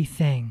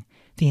 everything,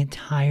 the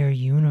entire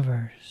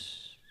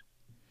universe.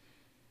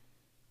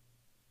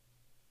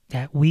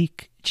 That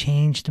week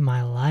changed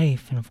my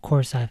life, and of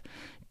course I've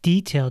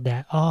detailed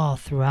that all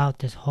throughout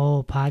this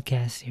whole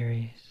podcast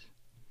series.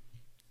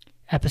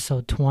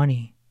 Episode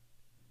 20,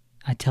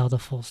 I tell the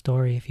full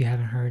story if you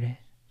haven't heard it.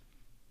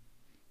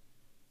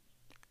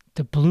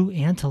 The blue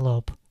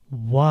antelope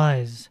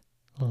was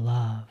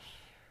love.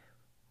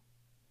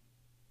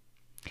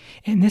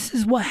 And this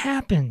is what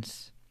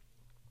happens.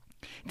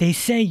 They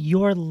say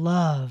your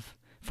love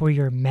for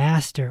your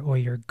master or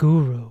your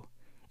guru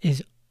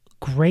is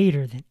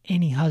greater than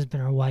any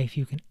husband or wife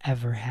you can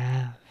ever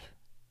have.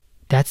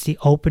 That's the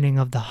opening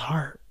of the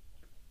heart.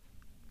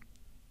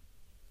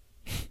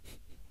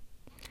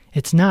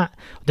 It's not,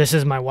 this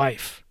is my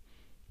wife.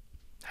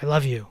 I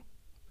love you,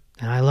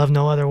 and I love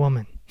no other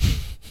woman.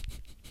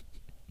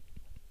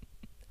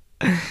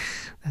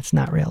 That's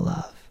not real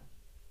love.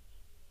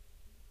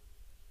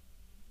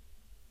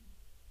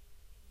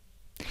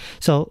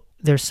 So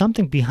there's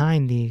something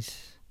behind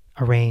these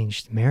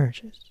arranged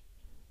marriages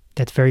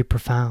that's very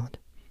profound,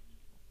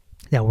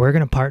 that we're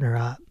going to partner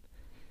up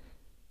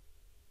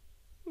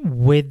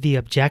with the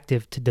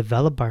objective to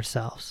develop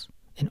ourselves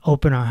and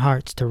open our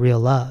hearts to real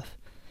love.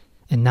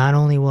 And not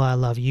only will I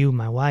love you,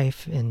 my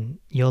wife, and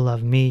you'll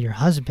love me, your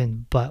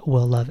husband, but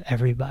we'll love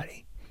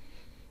everybody.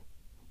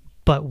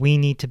 But we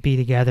need to be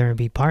together and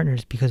be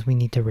partners because we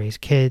need to raise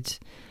kids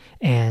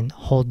and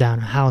hold down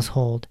a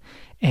household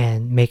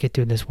and make it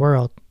through this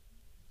world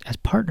as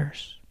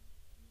partners.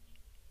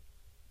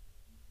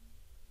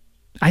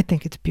 I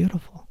think it's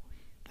beautiful.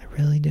 I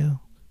really do.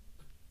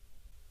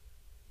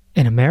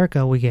 In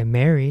America, we get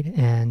married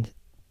and,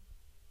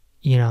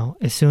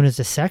 as soon as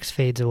the sex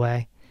fades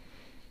away,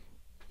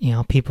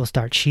 people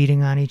start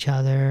cheating on each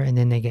other, and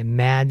then they get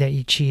mad that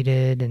you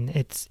cheated, and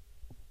it's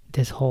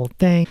this whole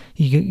thing.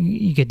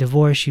 You get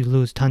divorced, you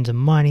lose tons of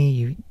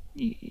money,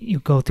 you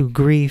go through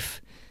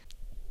grief.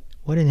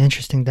 What an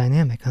interesting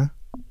dynamic, huh?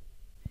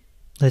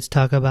 Let's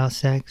talk about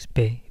sex,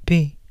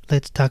 baby.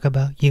 Let's talk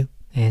about you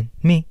and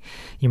me.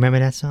 You remember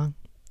that song?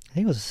 I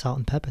think it was a Salt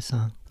and Pepper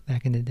song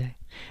back in the day.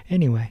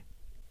 Anyway,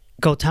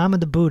 Gautama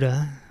the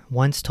Buddha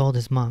once told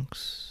his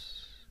monks,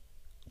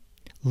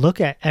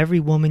 look at every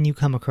woman you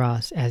come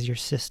across as your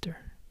sister,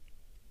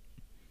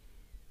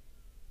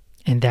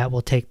 and that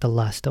will take the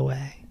lust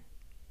away.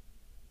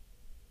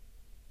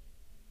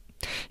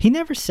 He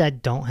never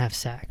said don't have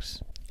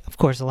sex. Of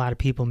course, a lot of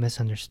people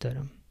misunderstood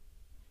him.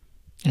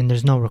 And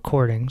there's no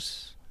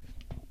recordings.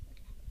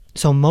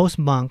 So most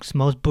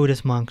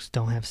Buddhist monks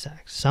don't have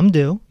sex. Some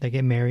do. They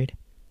get married,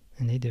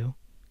 and they do.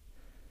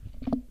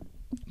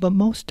 But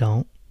most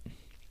don't.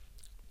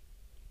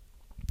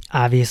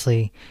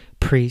 Obviously,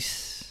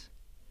 priests,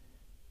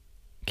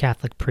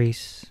 Catholic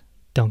priests,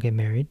 don't get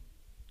married.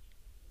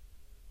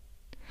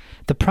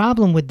 The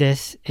problem with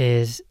this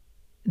is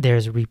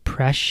there's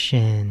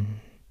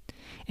repression.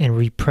 And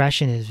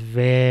repression is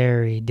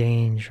very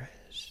dangerous.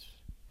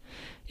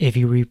 If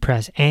you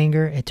repress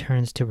anger, it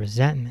turns to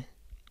resentment.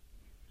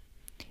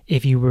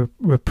 If you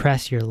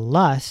repress your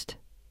lust,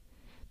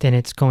 then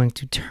it's going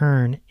to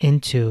turn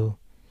into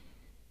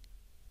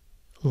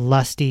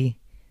lusty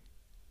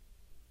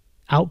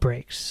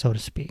outbreaks, so to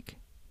speak.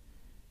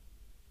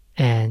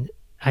 And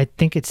I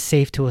think it's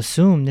safe to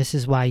assume this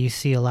is why you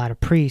see a lot of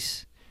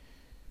priests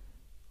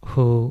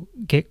who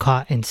get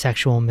caught in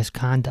sexual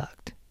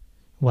misconduct,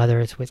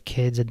 whether it's with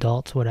kids,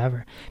 adults,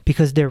 whatever,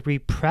 because they're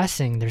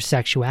repressing their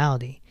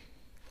sexuality.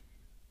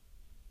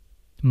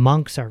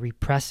 Monks are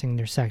repressing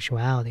their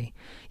sexuality.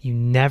 You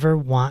never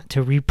want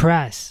to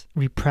repress.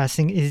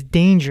 Repressing is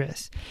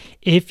dangerous.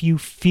 If you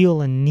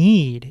feel a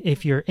need,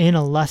 if you're in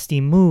a lusty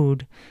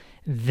mood,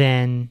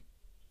 then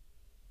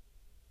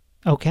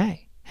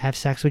okay, have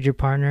sex with your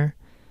partner,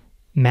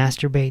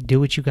 masturbate, do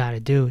what you got to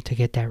do to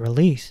get that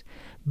release.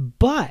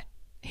 But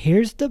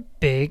here's the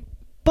big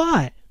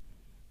but.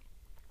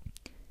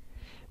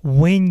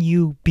 When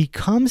you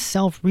become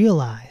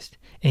self-realized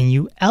and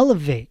you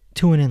elevate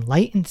to an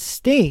enlightened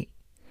state,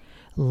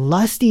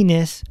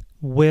 lustiness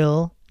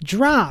will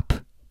drop.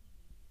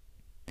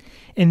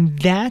 And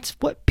that's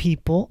what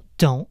people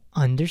don't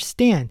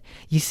understand.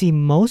 You see,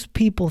 most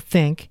people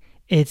think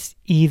it's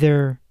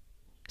either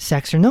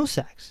sex or no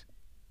sex.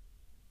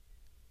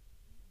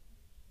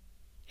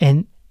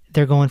 And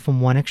they're going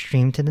from one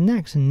extreme to the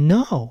next.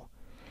 No.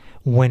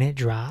 When it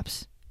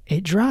drops,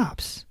 it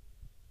drops.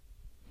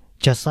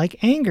 Just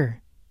like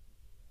anger.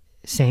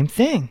 Same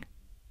thing.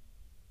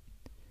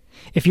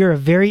 If you're a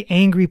very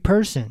angry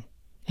person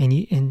and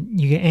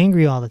you get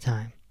angry all the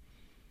time,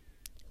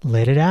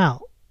 let it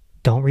out.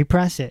 Don't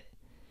repress it,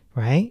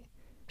 right?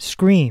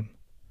 Scream.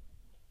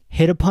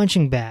 Hit a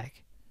punching bag.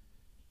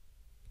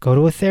 Go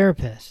to a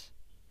therapist.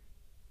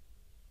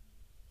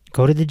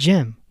 Go to the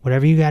gym.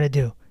 Whatever you got to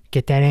do.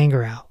 Get that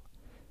anger out.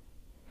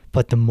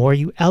 But the more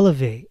you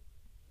elevate,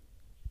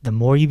 the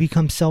more you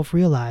become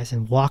self-realized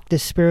and walk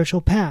this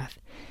spiritual path,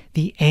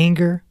 the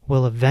anger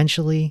will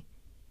eventually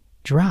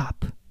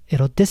drop.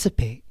 It'll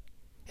dissipate.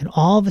 And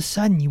all of a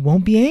sudden, you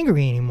won't be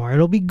angry anymore.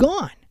 It'll be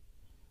gone.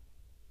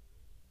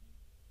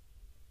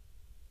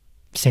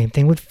 Same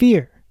thing with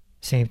fear.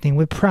 Same thing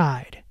with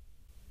pride.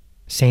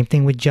 Same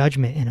thing with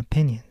judgment and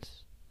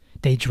opinions.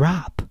 They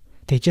drop.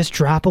 They just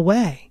drop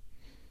away.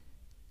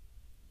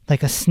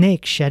 Like a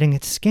snake shedding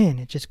its skin.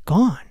 It's just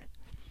gone.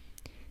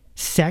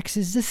 Sex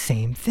is the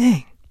same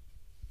thing.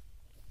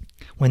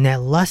 When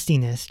that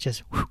lustiness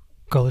just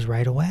goes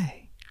right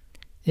away,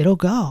 it'll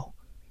go.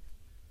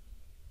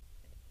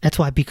 That's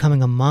why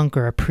becoming a monk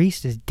or a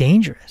priest is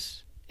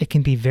dangerous. It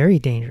can be very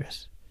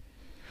dangerous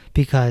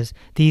because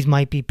these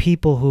might be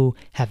people who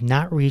have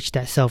not reached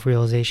that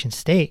self-realization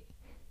state,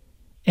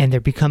 and they're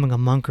becoming a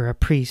monk or a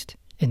priest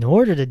in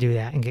order to do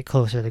that and get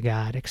closer to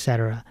God,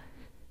 etc.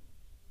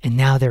 And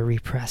now they're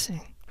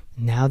repressing.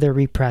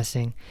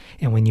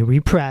 And when you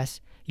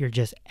repress, You're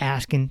just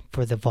asking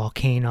for the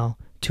volcano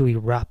to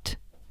erupt.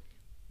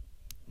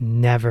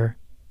 Never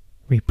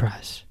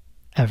repress.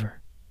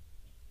 Ever.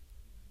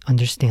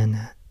 Understand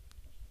that.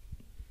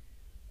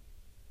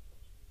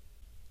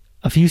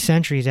 A few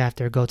centuries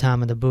after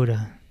Gautama the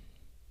Buddha,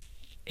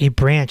 a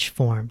branch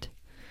formed.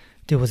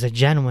 There was a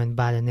gentleman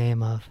by the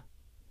name of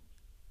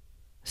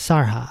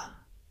Sarha.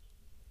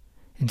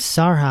 And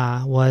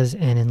Sarha was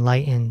an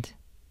enlightened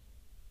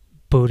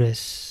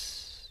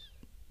Buddhist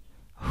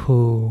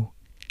who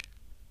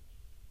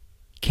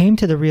came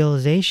to the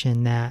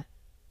realization that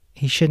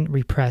he shouldn't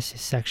repress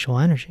his sexual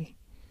energy.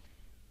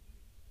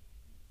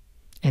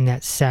 And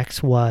that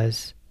sex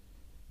was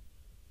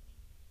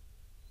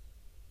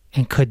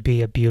and could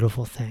be a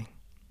beautiful thing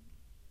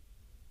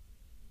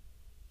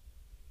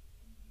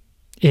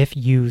if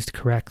used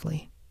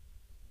correctly.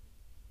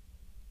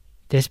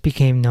 This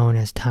became known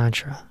as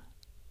Tantra.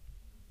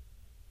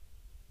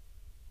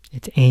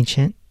 It's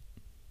ancient,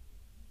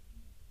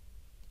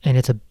 and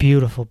it's a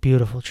beautiful,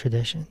 beautiful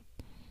tradition.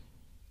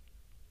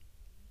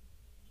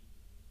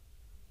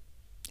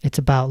 It's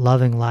about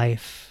loving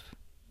life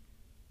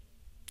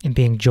and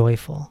being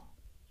joyful.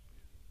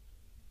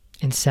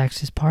 And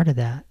sex is part of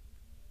that.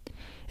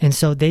 And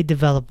so they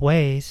develop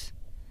ways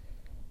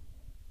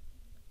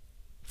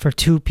for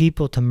two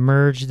people to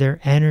merge their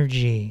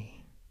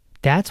energy.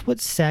 That's what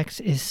sex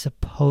is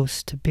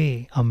supposed to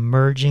be, a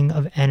merging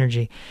of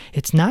energy.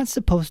 It's not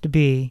supposed to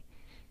be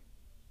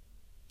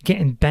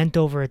getting bent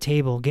over a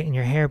table, getting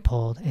your hair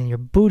pulled, and your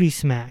booty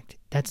smacked.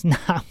 That's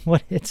not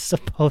what it's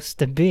supposed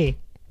to be.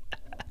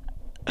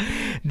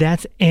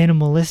 That's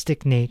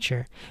animalistic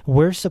nature.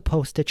 We're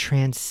supposed to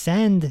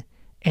transcend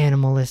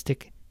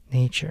animalistic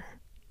nature.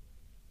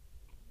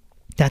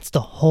 That's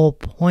the whole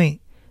point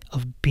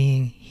of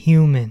being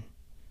human.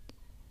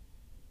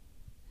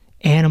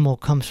 Animal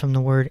comes from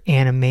the word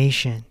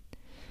animation.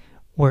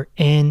 We're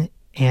in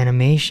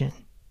animation.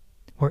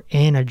 We're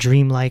in a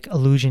dreamlike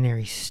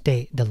illusionary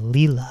state. The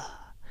Leela,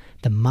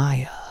 the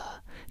Maya,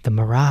 the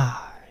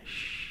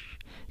mirage,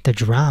 the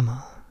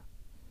drama.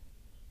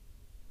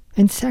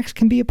 And sex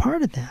can be a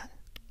part of that.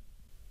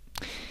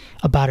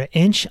 About an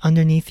inch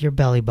underneath your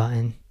belly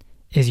button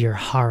is your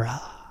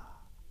hara.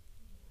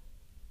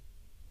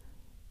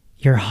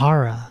 Your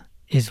hara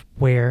is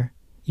where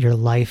your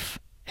life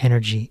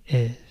energy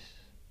is.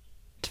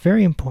 It's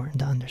very important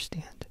to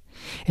understand.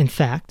 In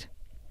fact,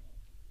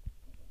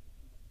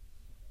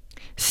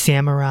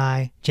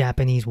 samurai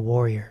Japanese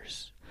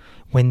warriors,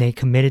 when they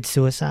committed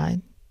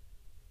suicide,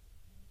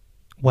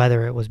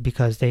 whether it was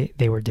because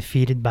they were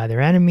defeated by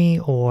their enemy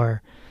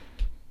or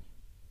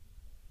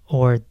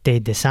they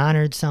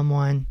dishonored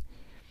someone,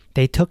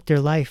 they took their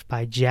life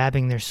by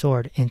jabbing their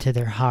sword into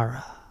their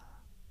hara.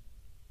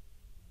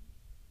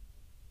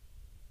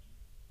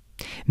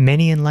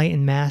 Many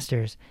enlightened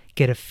masters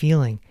get a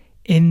feeling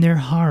in their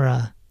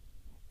hara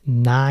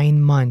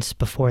 9 months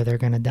before they're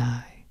going to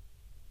die.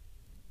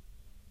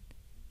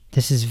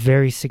 This is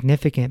very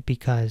significant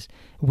because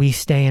we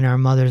stay in our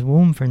mother's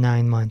womb for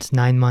 9 months.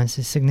 9 months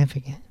is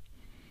significant.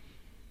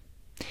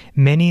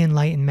 Many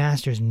enlightened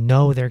masters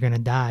know they're going to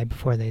die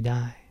before they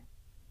die.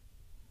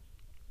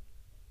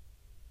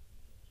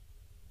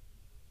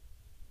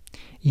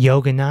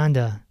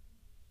 Yogananda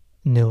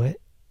knew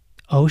it.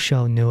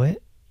 Osho knew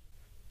it.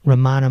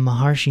 Ramana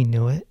Maharshi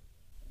knew it.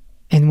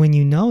 And when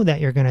you know that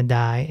you're going to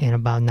die in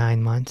about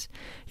 9 months,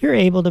 you're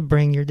able to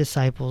bring your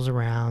disciples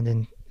around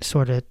and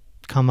sort of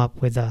come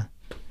up with a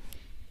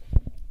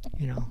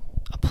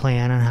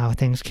plan on how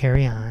things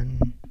carry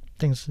on,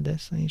 things of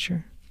this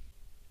nature.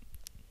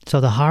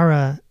 So the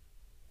hara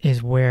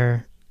is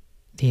where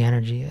the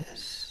energy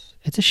is.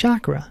 It's a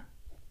chakra.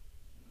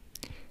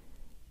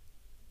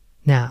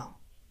 Now,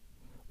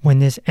 when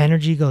this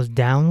energy goes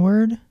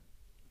downward,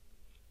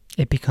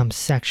 it becomes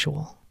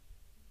sexual.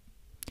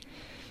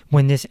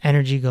 When this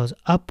energy goes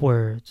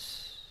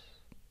upwards,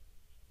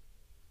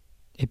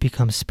 it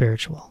becomes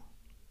spiritual.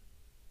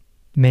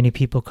 Many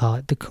people call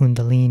it the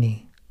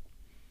Kundalini.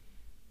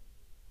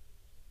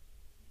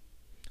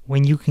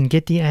 When you can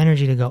get the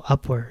energy to go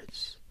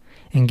upwards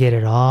and get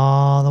it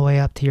all the way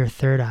up to your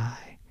third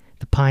eye,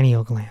 the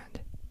pineal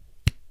gland,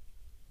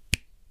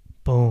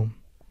 boom,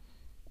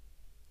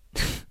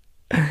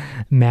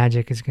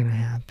 magic is going to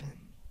happen.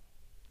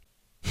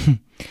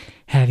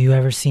 Have you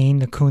ever seen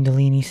the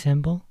Kundalini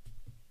symbol?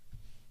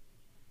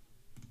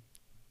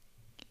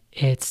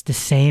 It's the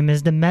same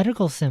as the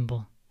medical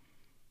symbol,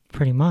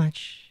 pretty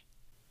much.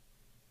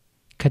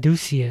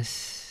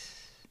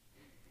 Caduceus,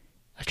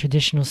 a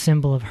traditional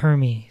symbol of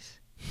Hermes,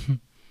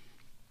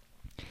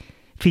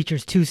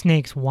 features two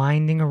snakes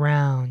winding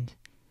around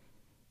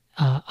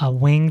a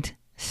winged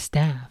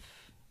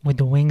staff with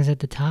the wings at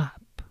the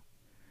top,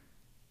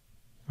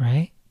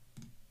 right?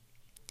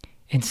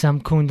 In some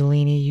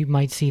Kundalini, you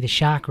might see the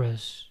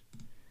chakras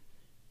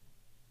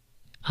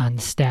on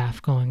the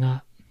staff going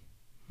up.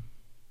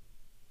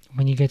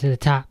 When you get to the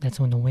top,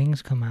 that's when the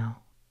wings come out.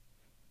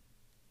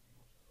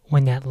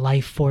 When that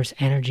life force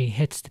energy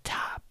hits the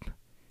top,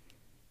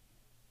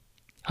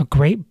 a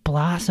great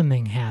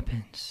blossoming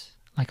happens,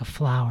 like a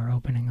flower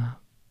opening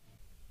up.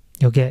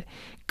 You'll get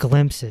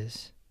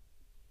glimpses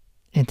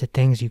into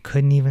things you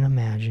couldn't even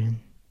imagine.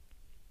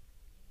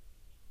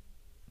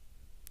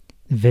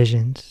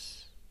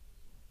 Visions.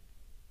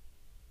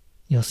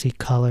 You'll see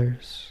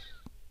colors.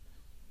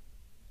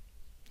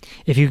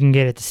 If you can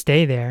get it to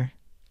stay there,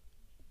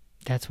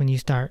 that's when you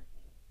start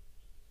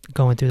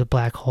going through the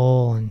black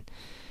hole and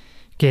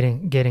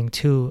getting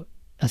to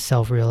a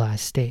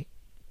self-realized state.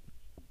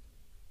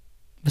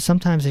 But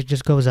sometimes it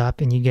just goes up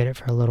and you get it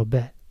for a little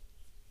bit.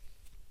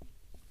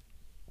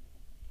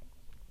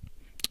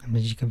 I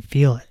mean, you can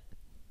feel it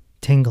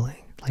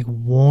tingling, like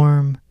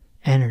warm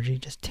energy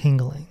just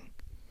tingling,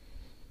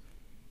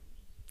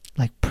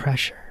 like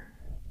pressure.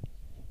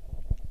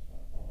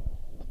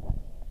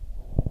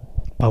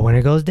 But when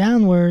it goes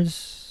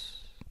downwards,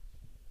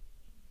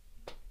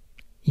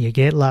 you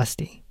get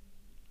lusty.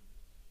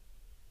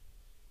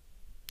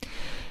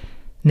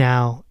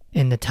 Now,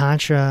 in the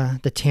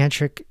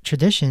tantric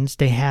traditions,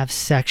 they have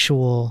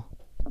sexual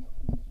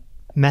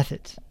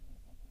methods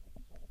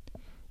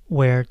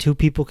where two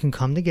people can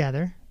come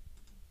together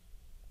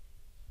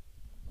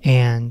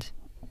and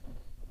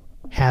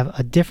have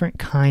a different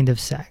kind of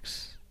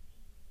sex.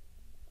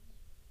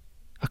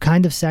 A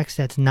kind of sex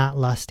that's not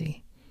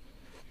lusty.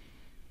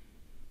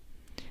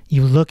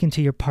 You look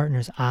into your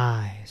partner's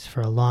eyes for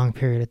a long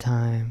period of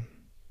time.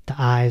 The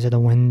eyes are the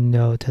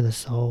window to the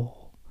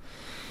soul.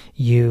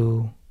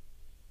 You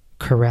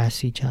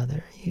caress each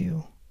other.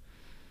 You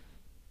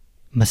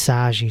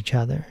massage each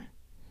other.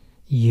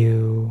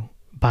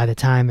 By the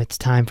time it's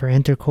time for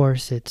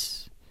intercourse,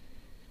 it's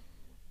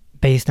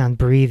based on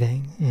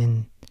breathing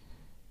in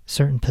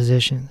certain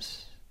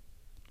positions.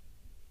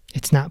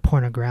 It's not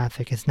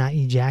pornographic. It's not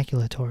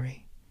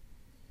ejaculatory.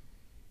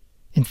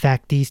 In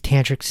fact, these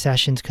tantric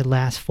sessions could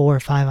last 4 or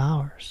 5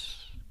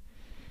 hours.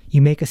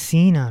 You make a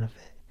scene out of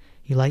it.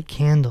 You light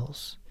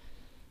candles.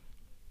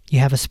 You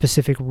have a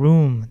specific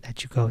room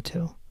that you go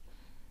to.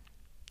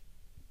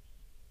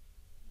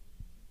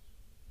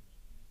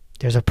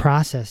 There's a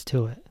process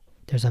to it.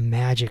 There's a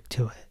magic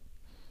to it.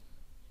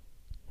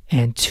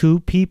 And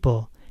two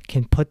people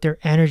can put their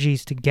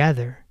energies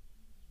together,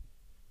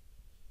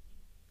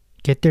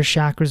 get their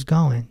chakras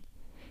going,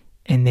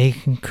 and they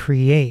can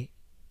create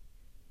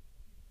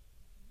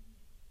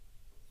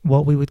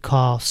what we would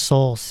call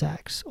soul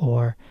sex,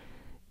 or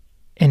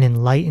an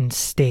enlightened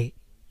state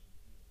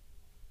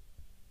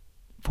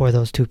for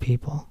those two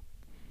people.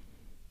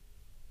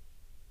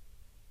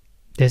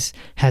 This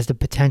has the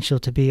potential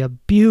to be a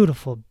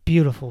beautiful,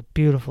 beautiful,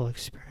 beautiful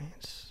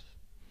experience.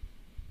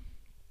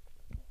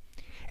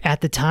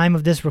 At the time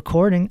of this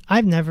recording,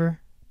 I've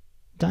never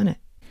done it.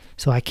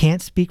 So I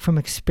can't speak from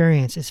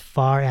experience as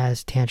far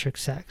as tantric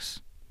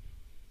sex.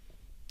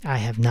 I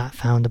have not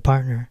found a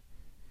partner.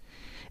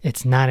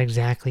 It's not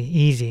exactly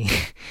easy.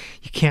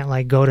 You can't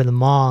like go to the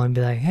mall and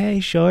be like, hey,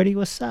 shorty,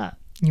 what's up?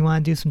 You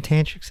want to do some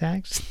tantric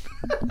sex?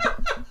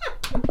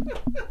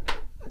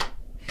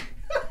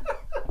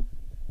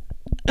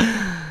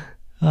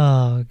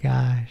 Oh,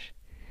 gosh.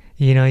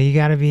 You know, you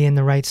got to be in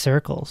the right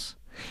circles.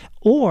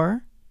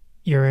 Or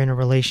you're in a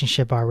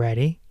relationship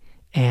already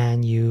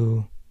and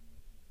you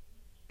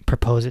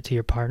propose it to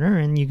your partner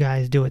and you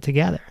guys do it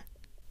together.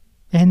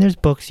 And there's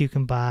books you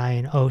can buy,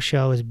 and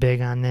Osho is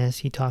big on this.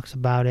 He talks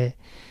about it,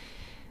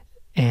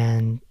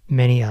 and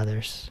many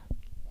others.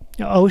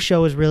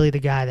 Osho is really the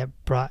guy that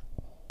brought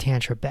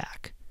Tantra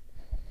back,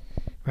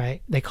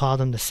 right? They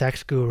called him the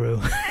sex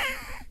guru.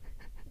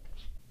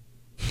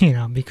 You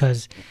know,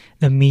 because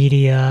the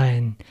media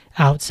and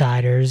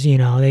outsiders, you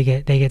know, they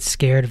get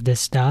scared of this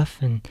stuff,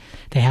 and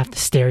they have to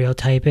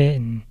stereotype it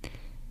and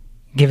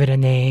give it a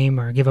name,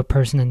 or give a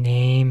person a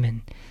name,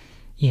 and,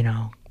 you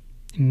know,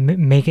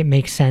 make it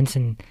make sense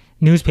in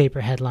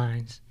newspaper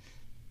headlines.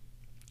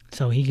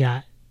 So he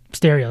got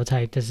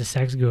stereotyped as a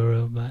sex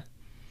guru, but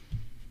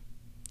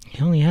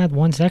he only had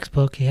one sex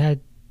book. He had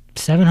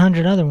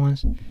 700 other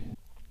ones.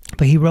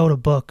 But he wrote a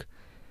book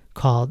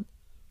called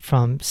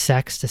From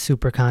Sex to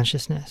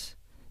Superconsciousness.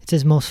 It's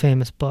his most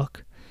famous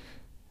book,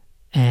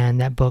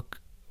 and that book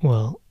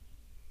will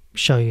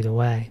show you the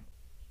way.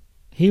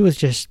 He was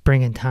just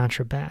bringing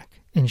Tantra back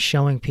and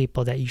showing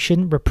people that you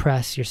shouldn't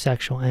repress your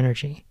sexual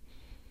energy.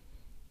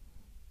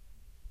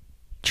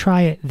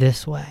 Try it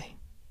this way,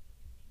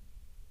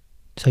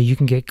 so you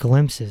can get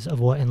glimpses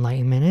of what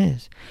enlightenment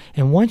is.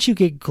 And once you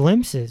get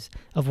glimpses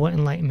of what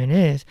enlightenment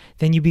is,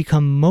 then you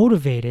become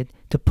motivated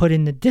to put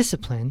in the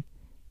discipline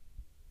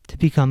to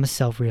become a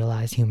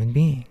self-realized human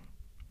being,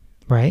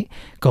 right?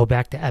 Go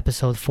back to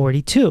episode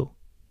 42.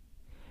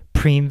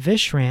 Prem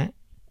Vishrant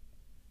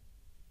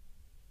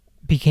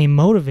became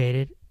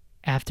motivated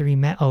after he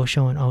met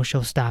Osho, and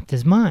Osho stopped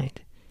his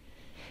mind.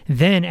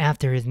 Then,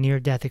 after his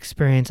near-death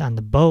experience on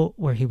the boat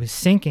where he was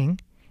sinking,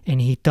 and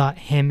he thought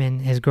him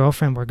and his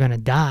girlfriend were going to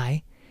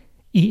die,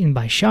 eaten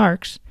by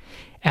sharks,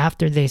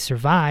 after they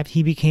survived,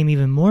 he became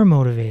even more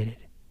motivated.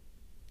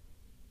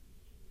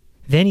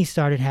 Then he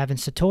started having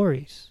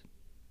satori's.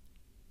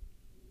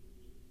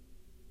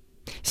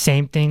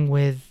 Same thing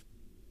with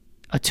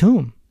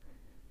Atum.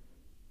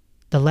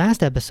 The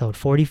last episode,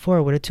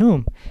 44, with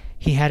Atum.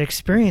 He had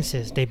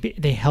experiences.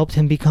 They helped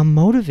him become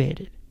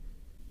motivated.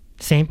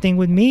 Same thing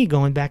with me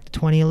going back to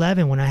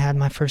 2011 when I had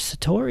my first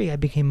Satori. I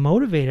became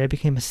motivated. I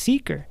became a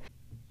seeker.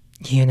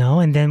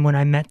 And then when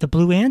I met the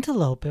blue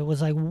antelope, it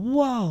was like,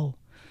 whoa,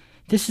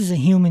 this is a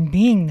human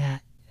being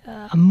that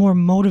I'm more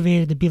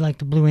motivated to be like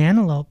the blue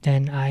antelope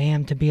than I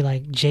am to be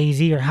like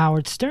Jay-Z or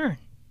Howard Stern,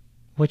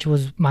 which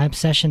was my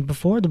obsession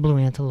before the blue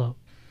antelope.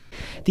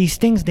 These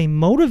things, they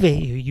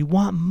motivate you. You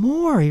want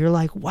more. You're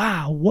like,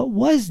 wow, what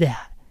was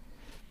that?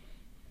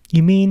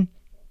 You mean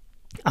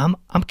I'm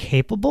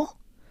capable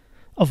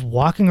of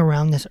walking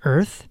around this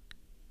earth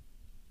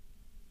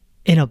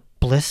in a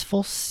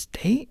blissful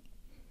state?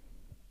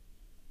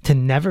 To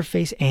never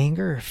face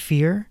anger or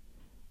fear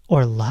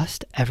or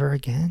lust ever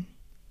again?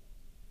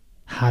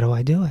 How do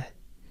I do it?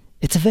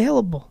 It's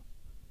available.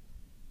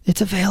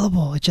 It's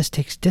available. It just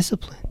takes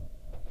discipline.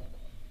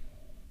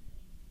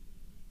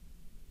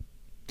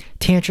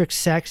 Tantric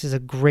sex is a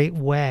great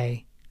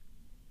way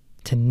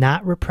to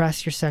not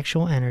repress your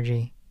sexual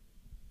energy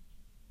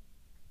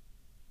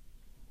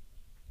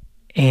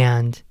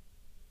and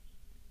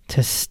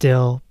to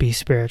still be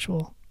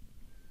spiritual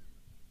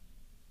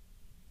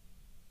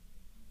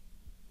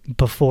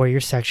before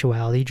your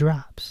sexuality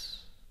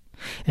drops.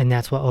 And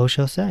that's what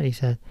Osho said. He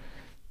said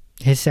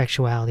his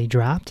sexuality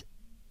dropped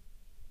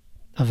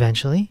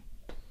eventually.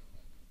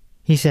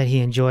 He said he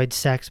enjoyed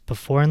sex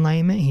before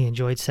enlightenment. He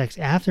enjoyed sex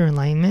after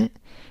enlightenment.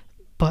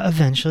 But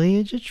eventually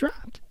it just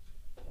dropped.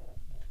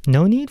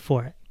 No need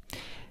for it.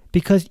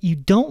 Because you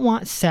don't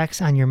want sex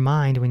on your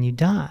mind when you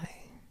die.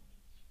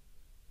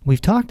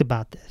 We've talked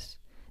about this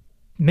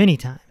many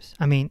times.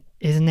 I mean,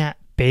 isn't that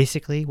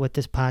basically what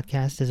this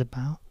podcast is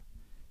about?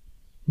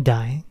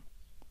 Dying.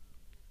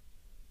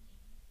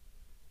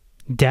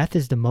 Death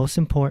is the most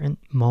important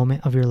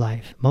moment of your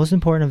life, most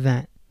important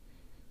event.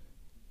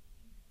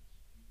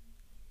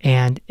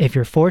 And if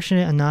you're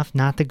fortunate enough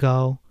not to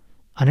go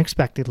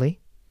unexpectedly,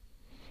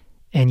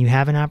 and you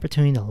have an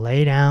opportunity to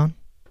lay down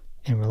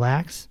and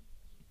relax,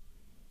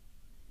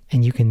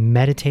 and you can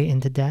meditate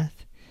into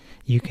death,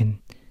 you can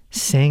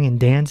sing and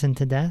dance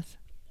into death,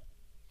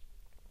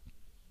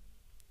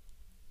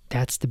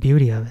 that's the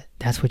beauty of it.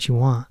 That's what you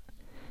want.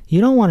 You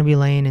don't want to be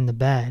laying in the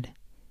bed,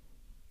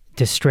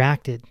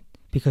 distracted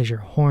because you're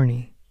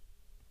horny,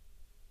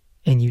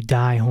 and you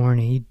die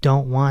horny. You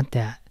don't want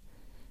that.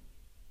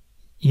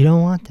 You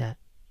don't want that.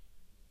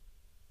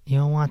 You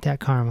don't want that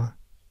karma.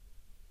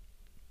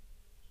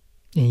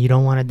 And you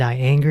don't want to die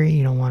angry.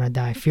 You don't want to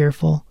die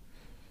fearful.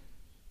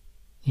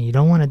 And you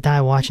don't want to die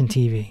watching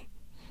TV.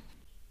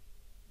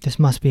 This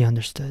must be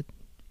understood.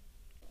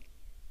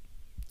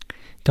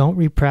 Don't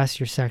repress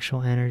your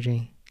sexual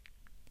energy.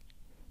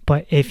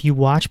 But if you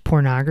watch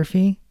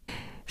pornography,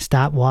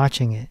 stop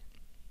watching it.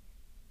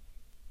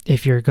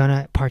 If you're going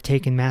to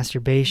partake in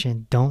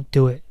masturbation, don't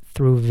do it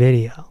through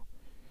video.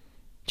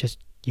 Just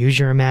use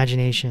your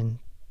imagination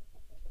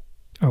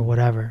or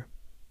whatever.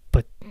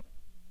 But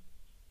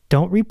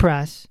don't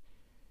repress,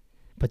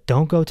 but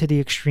don't go to the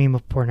extreme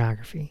of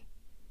pornography.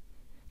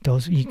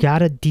 You got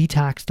to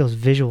detox those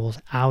visuals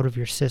out of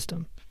your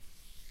system.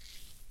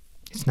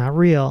 It's not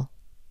real,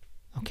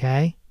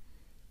 okay?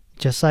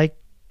 Just like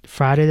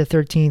Friday the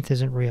 13th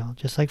isn't real.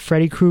 Just like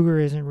Freddy Krueger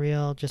isn't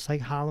real. Just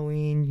like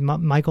Halloween,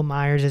 Michael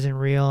Myers isn't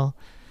real.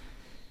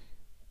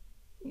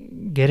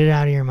 Get it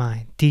out of your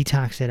mind.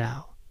 Detox it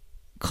out.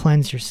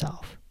 Cleanse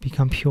yourself.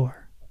 Become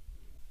pure.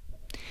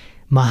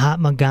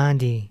 Mahatma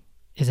Gandhi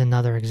is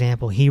another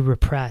example. He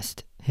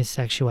repressed his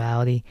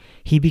sexuality.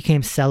 He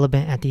became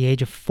celibate at the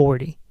age of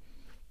 40.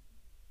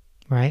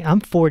 Right? I'm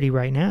 40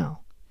 right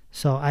now.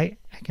 So I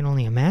can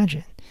only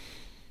imagine.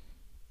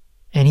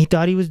 And he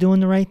thought he was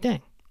doing the right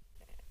thing.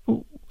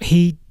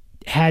 He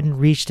hadn't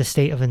reached a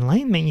state of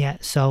enlightenment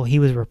yet, so he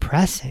was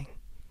repressing.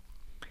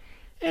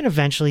 And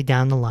eventually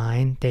down the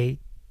line,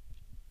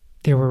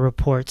 there were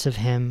reports of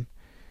him,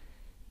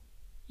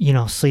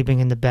 sleeping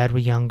in the bed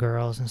with young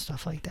girls and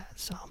stuff like that.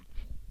 So,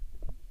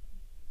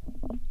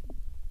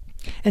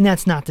 and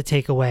that's not to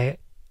take away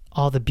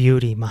all the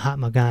beauty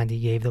Mahatma Gandhi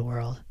gave the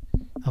world.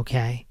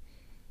 Okay?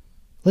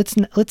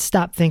 Let's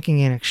stop thinking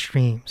in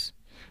extremes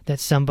that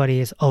somebody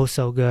is oh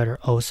so good or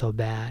oh so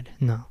bad.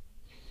 No.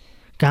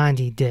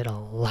 Gandhi did a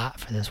lot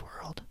for this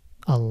world.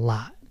 A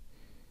lot.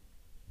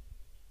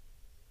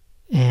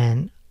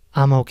 And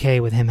I'm okay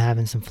with him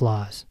having some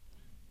flaws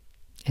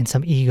and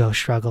some ego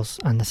struggles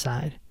on the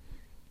side.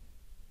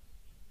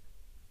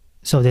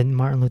 So did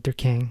Martin Luther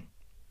King.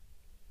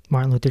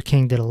 Martin Luther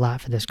King did a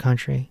lot for this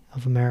country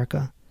of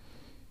America.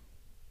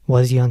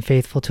 Was he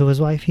unfaithful to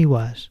his wife? He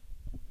was.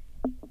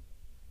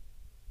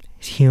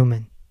 He's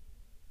human.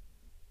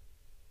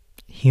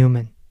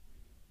 Human.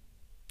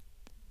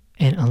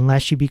 And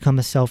unless you become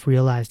a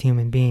self-realized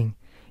human being,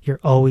 you're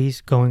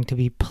always going to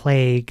be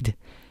plagued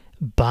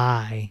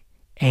by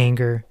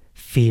anger,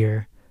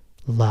 fear,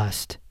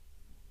 lust,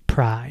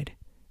 pride,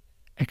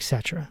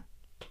 etc.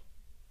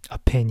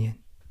 Opinion.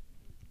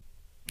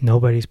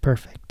 Nobody's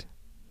perfect.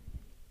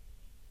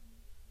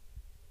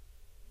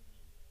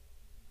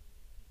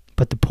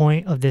 But the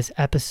point of this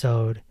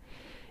episode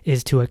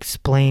is to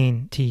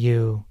explain to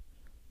you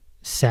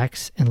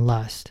sex and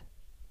lust.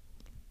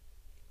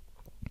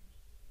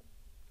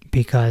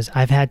 Because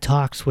I've had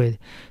talks with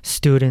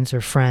students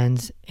or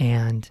friends,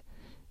 and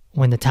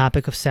when the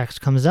topic of sex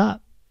comes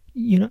up,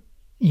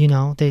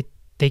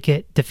 they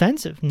get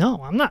defensive.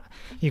 No, I'm not.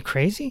 You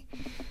crazy?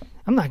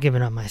 I'm not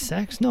giving up my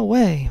sex. No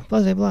way.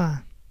 Blah, blah, blah.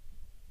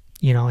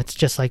 It's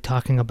just like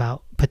talking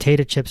about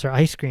potato chips or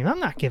ice cream. I'm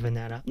not giving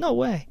that up. No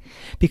way.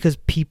 Because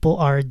people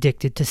are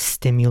addicted to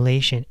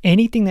stimulation.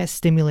 Anything that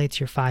stimulates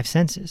your five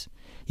senses,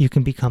 you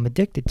can become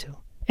addicted to.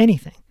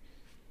 Anything.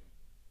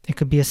 It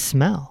could be a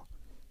smell.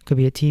 It could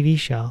be a TV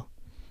show.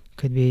 It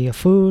could be a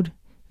food.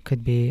 It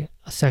could be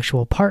a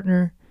sexual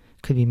partner.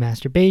 It could be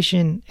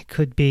masturbation. It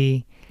could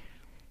be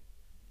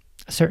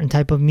a certain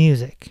type of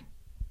music.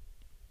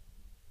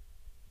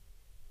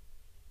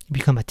 You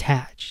become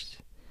attached.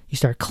 You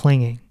start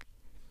clinging.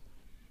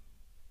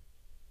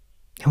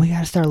 And we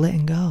got to start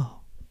letting go.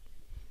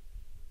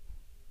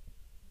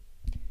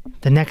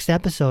 The next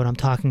episode, I'm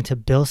talking to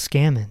Bill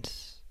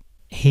Scammons.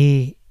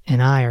 He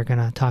and I are going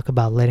to talk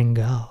about letting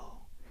go.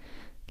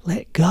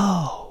 Let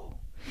go.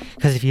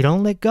 Because if you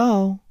don't let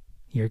go,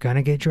 you're going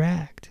to get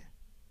dragged.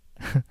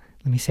 Let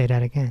me say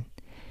that again.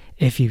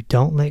 If you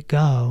don't let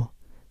go,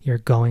 you're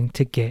going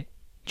to get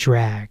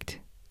dragged.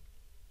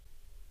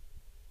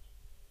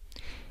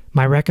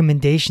 My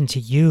recommendation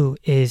to you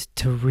is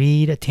to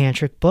read a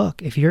tantric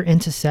book. If you're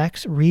into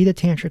sex, read a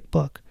tantric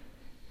book.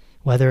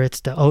 Whether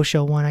it's the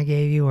Osho one I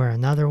gave you or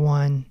another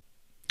one.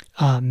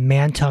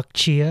 Mantak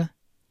Chia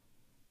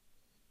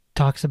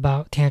talks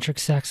about tantric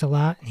sex a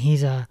lot.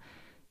 He's a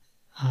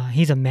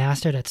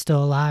master that's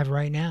still alive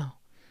right now.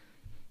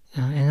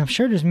 And I'm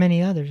sure there's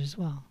many others as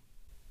well.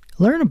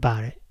 Learn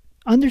about it.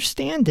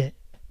 Understand it.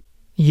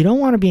 You don't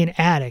want to be an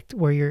addict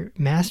where you're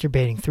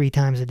masturbating 3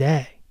 times a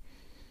day.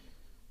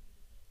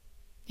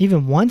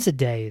 Even once a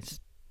day is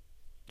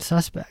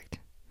suspect.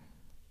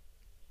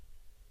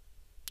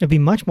 It'd be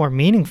much more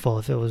meaningful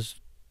if it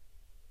was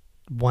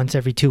once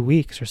every 2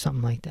 weeks or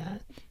something like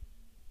that.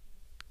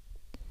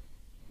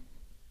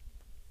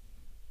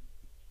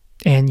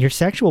 And your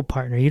sexual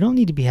partner, you don't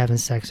need to be having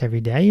sex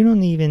every day. You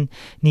don't even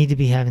need to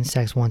be having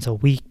sex once a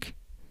week.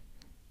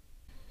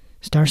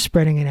 Start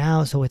spreading it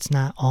out so it's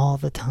not all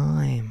the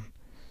time.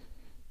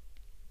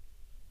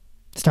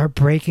 Start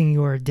breaking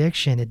your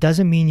addiction. It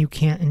doesn't mean you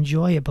can't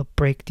enjoy it, but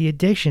break the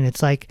addiction.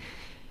 It's like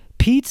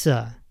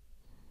pizza,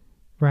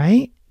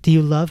 right? Do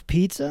you love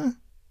pizza?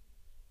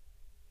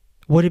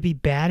 Would it be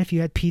bad if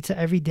you had pizza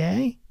every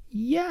day?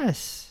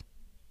 Yes,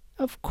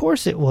 of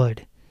course it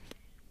would.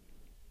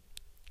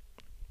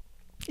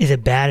 Is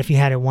it bad if you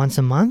had it once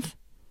a month?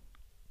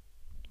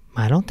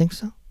 I don't think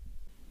so.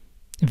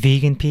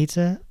 Vegan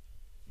pizza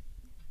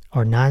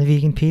or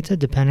non-vegan pizza,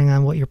 depending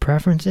on what your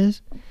preference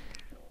is,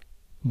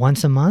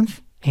 once a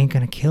month ain't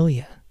gonna kill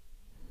you.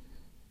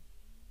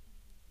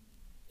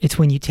 It's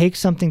when you take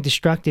something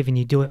destructive and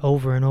you do it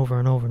over and over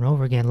and over and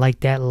over again, like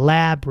that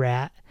lab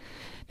rat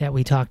that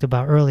we talked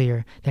about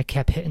earlier that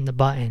kept hitting the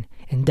button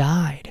and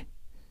died.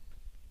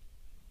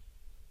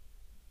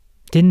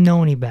 Didn't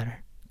know any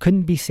better.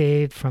 Couldn't be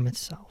saved from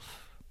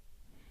itself.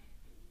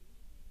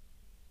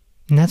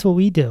 And that's what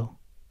we do.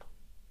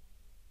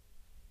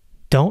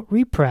 Don't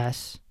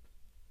repress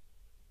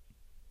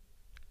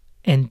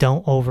and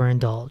don't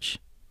overindulge.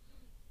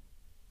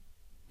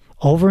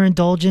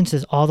 Overindulgence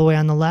is all the way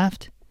on the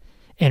left,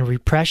 and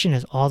repression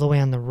is all the way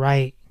on the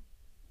right.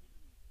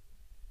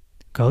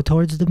 Go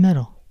towards the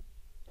middle.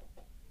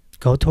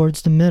 Go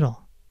towards the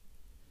middle.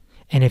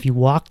 And if you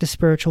walk the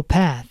spiritual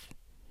path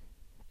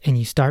and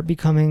you start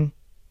becoming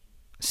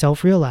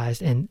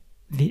self-realized and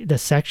the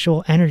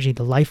sexual energy,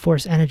 the life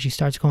force energy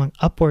starts going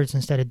upwards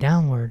instead of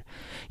downward,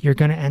 you're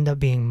going to end up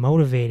being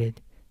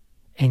motivated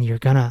and you're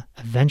going to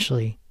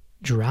eventually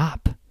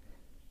drop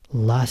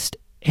lust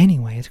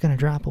anyway. It's going to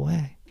drop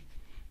away.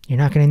 You're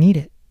not going to need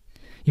it.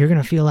 You're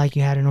going to feel like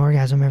you had an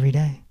orgasm every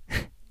day.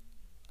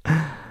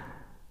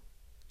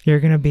 You're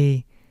going to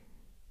be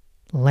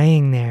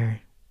laying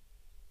there.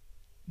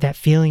 That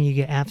feeling you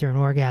get after an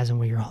orgasm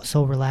where you're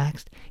so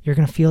relaxed, you're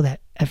going to feel that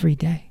every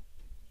day.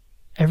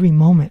 Every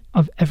moment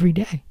of every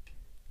day.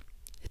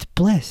 It's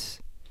bliss.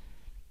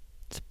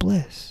 It's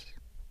bliss.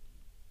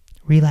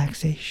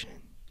 Relaxation.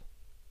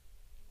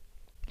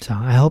 So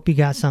I hope you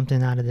got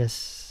something out of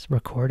this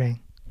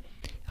recording.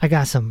 I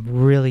got some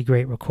really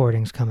great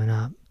recordings coming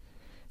up.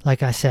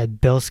 Like I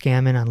said, Bill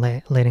Scammon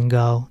on Letting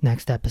Go,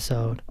 next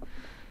episode.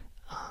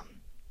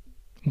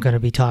 I'm going to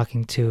be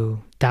talking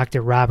to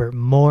Dr. Robert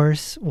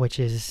Morse, which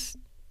is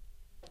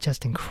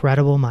just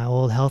incredible, my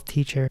old health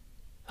teacher.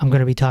 I'm going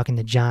to be talking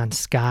to John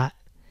Scott,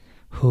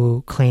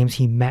 who claims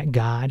he met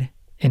God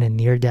in a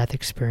near-death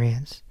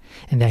experience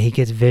and that he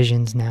gets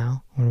visions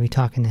now. I'm going to be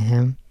talking to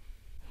him.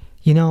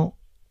 You know,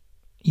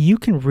 you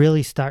can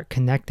really start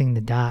connecting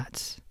the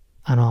dots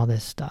on all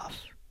this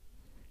stuff.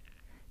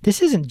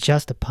 This isn't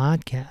just a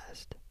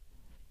podcast.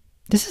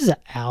 This is an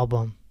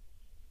album.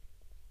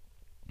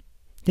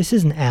 This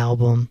is an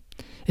album.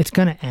 It's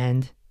going to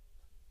end.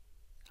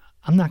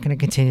 I'm not going to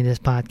continue this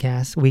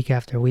podcast week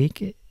after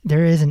week.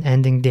 There is an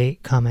ending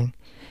date coming,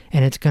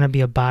 and it's going to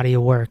be a body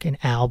of work, an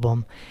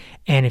album.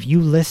 And if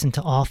you listen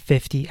to all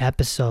 50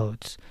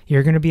 episodes,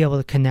 you're going to be able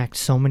to connect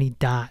so many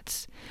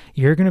dots.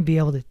 You're going to be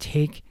able to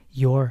take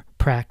your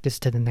practice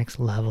to the next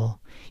level.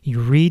 You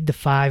read the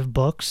 5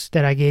 books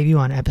that I gave you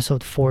on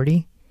episode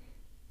 40.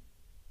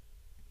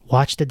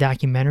 Watch the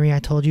documentary I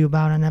told you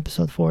about on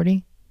episode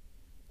 40.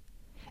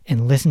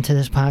 And listen to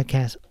this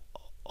podcast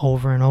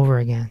over and over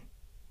again.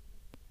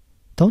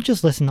 Don't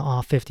just listen to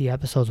all 50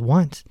 episodes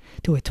once.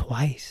 Do it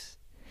twice.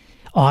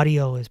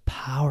 Audio is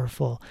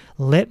powerful.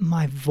 Let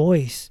my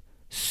voice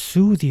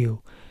soothe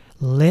you.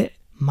 Let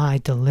my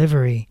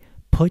delivery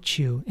put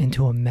you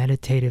into a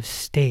meditative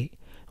state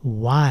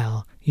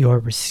while you're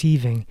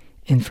receiving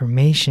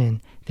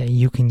information that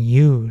you can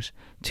use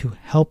to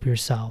help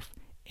yourself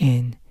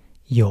in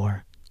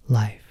your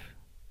life.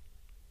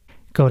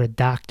 Go to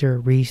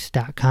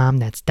drreese.com.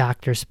 That's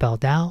doctor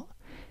spelled out.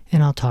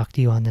 And I'll talk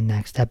to you on the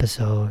next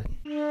episode.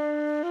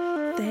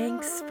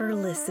 Thanks for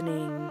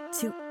listening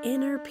to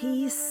Inner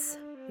Peace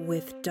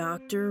with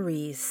Dr.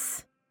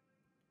 Reese.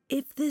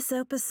 If this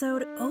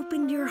episode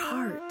opened your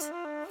heart,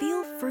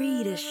 feel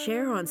free to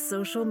share on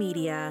social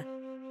media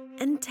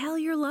and tell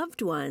your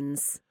loved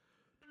ones.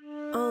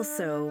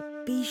 Also,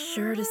 be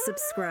sure to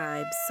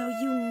subscribe so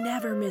you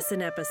never miss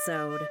an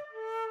episode.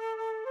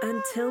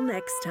 Until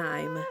next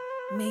time,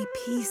 may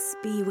peace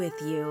be with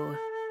you.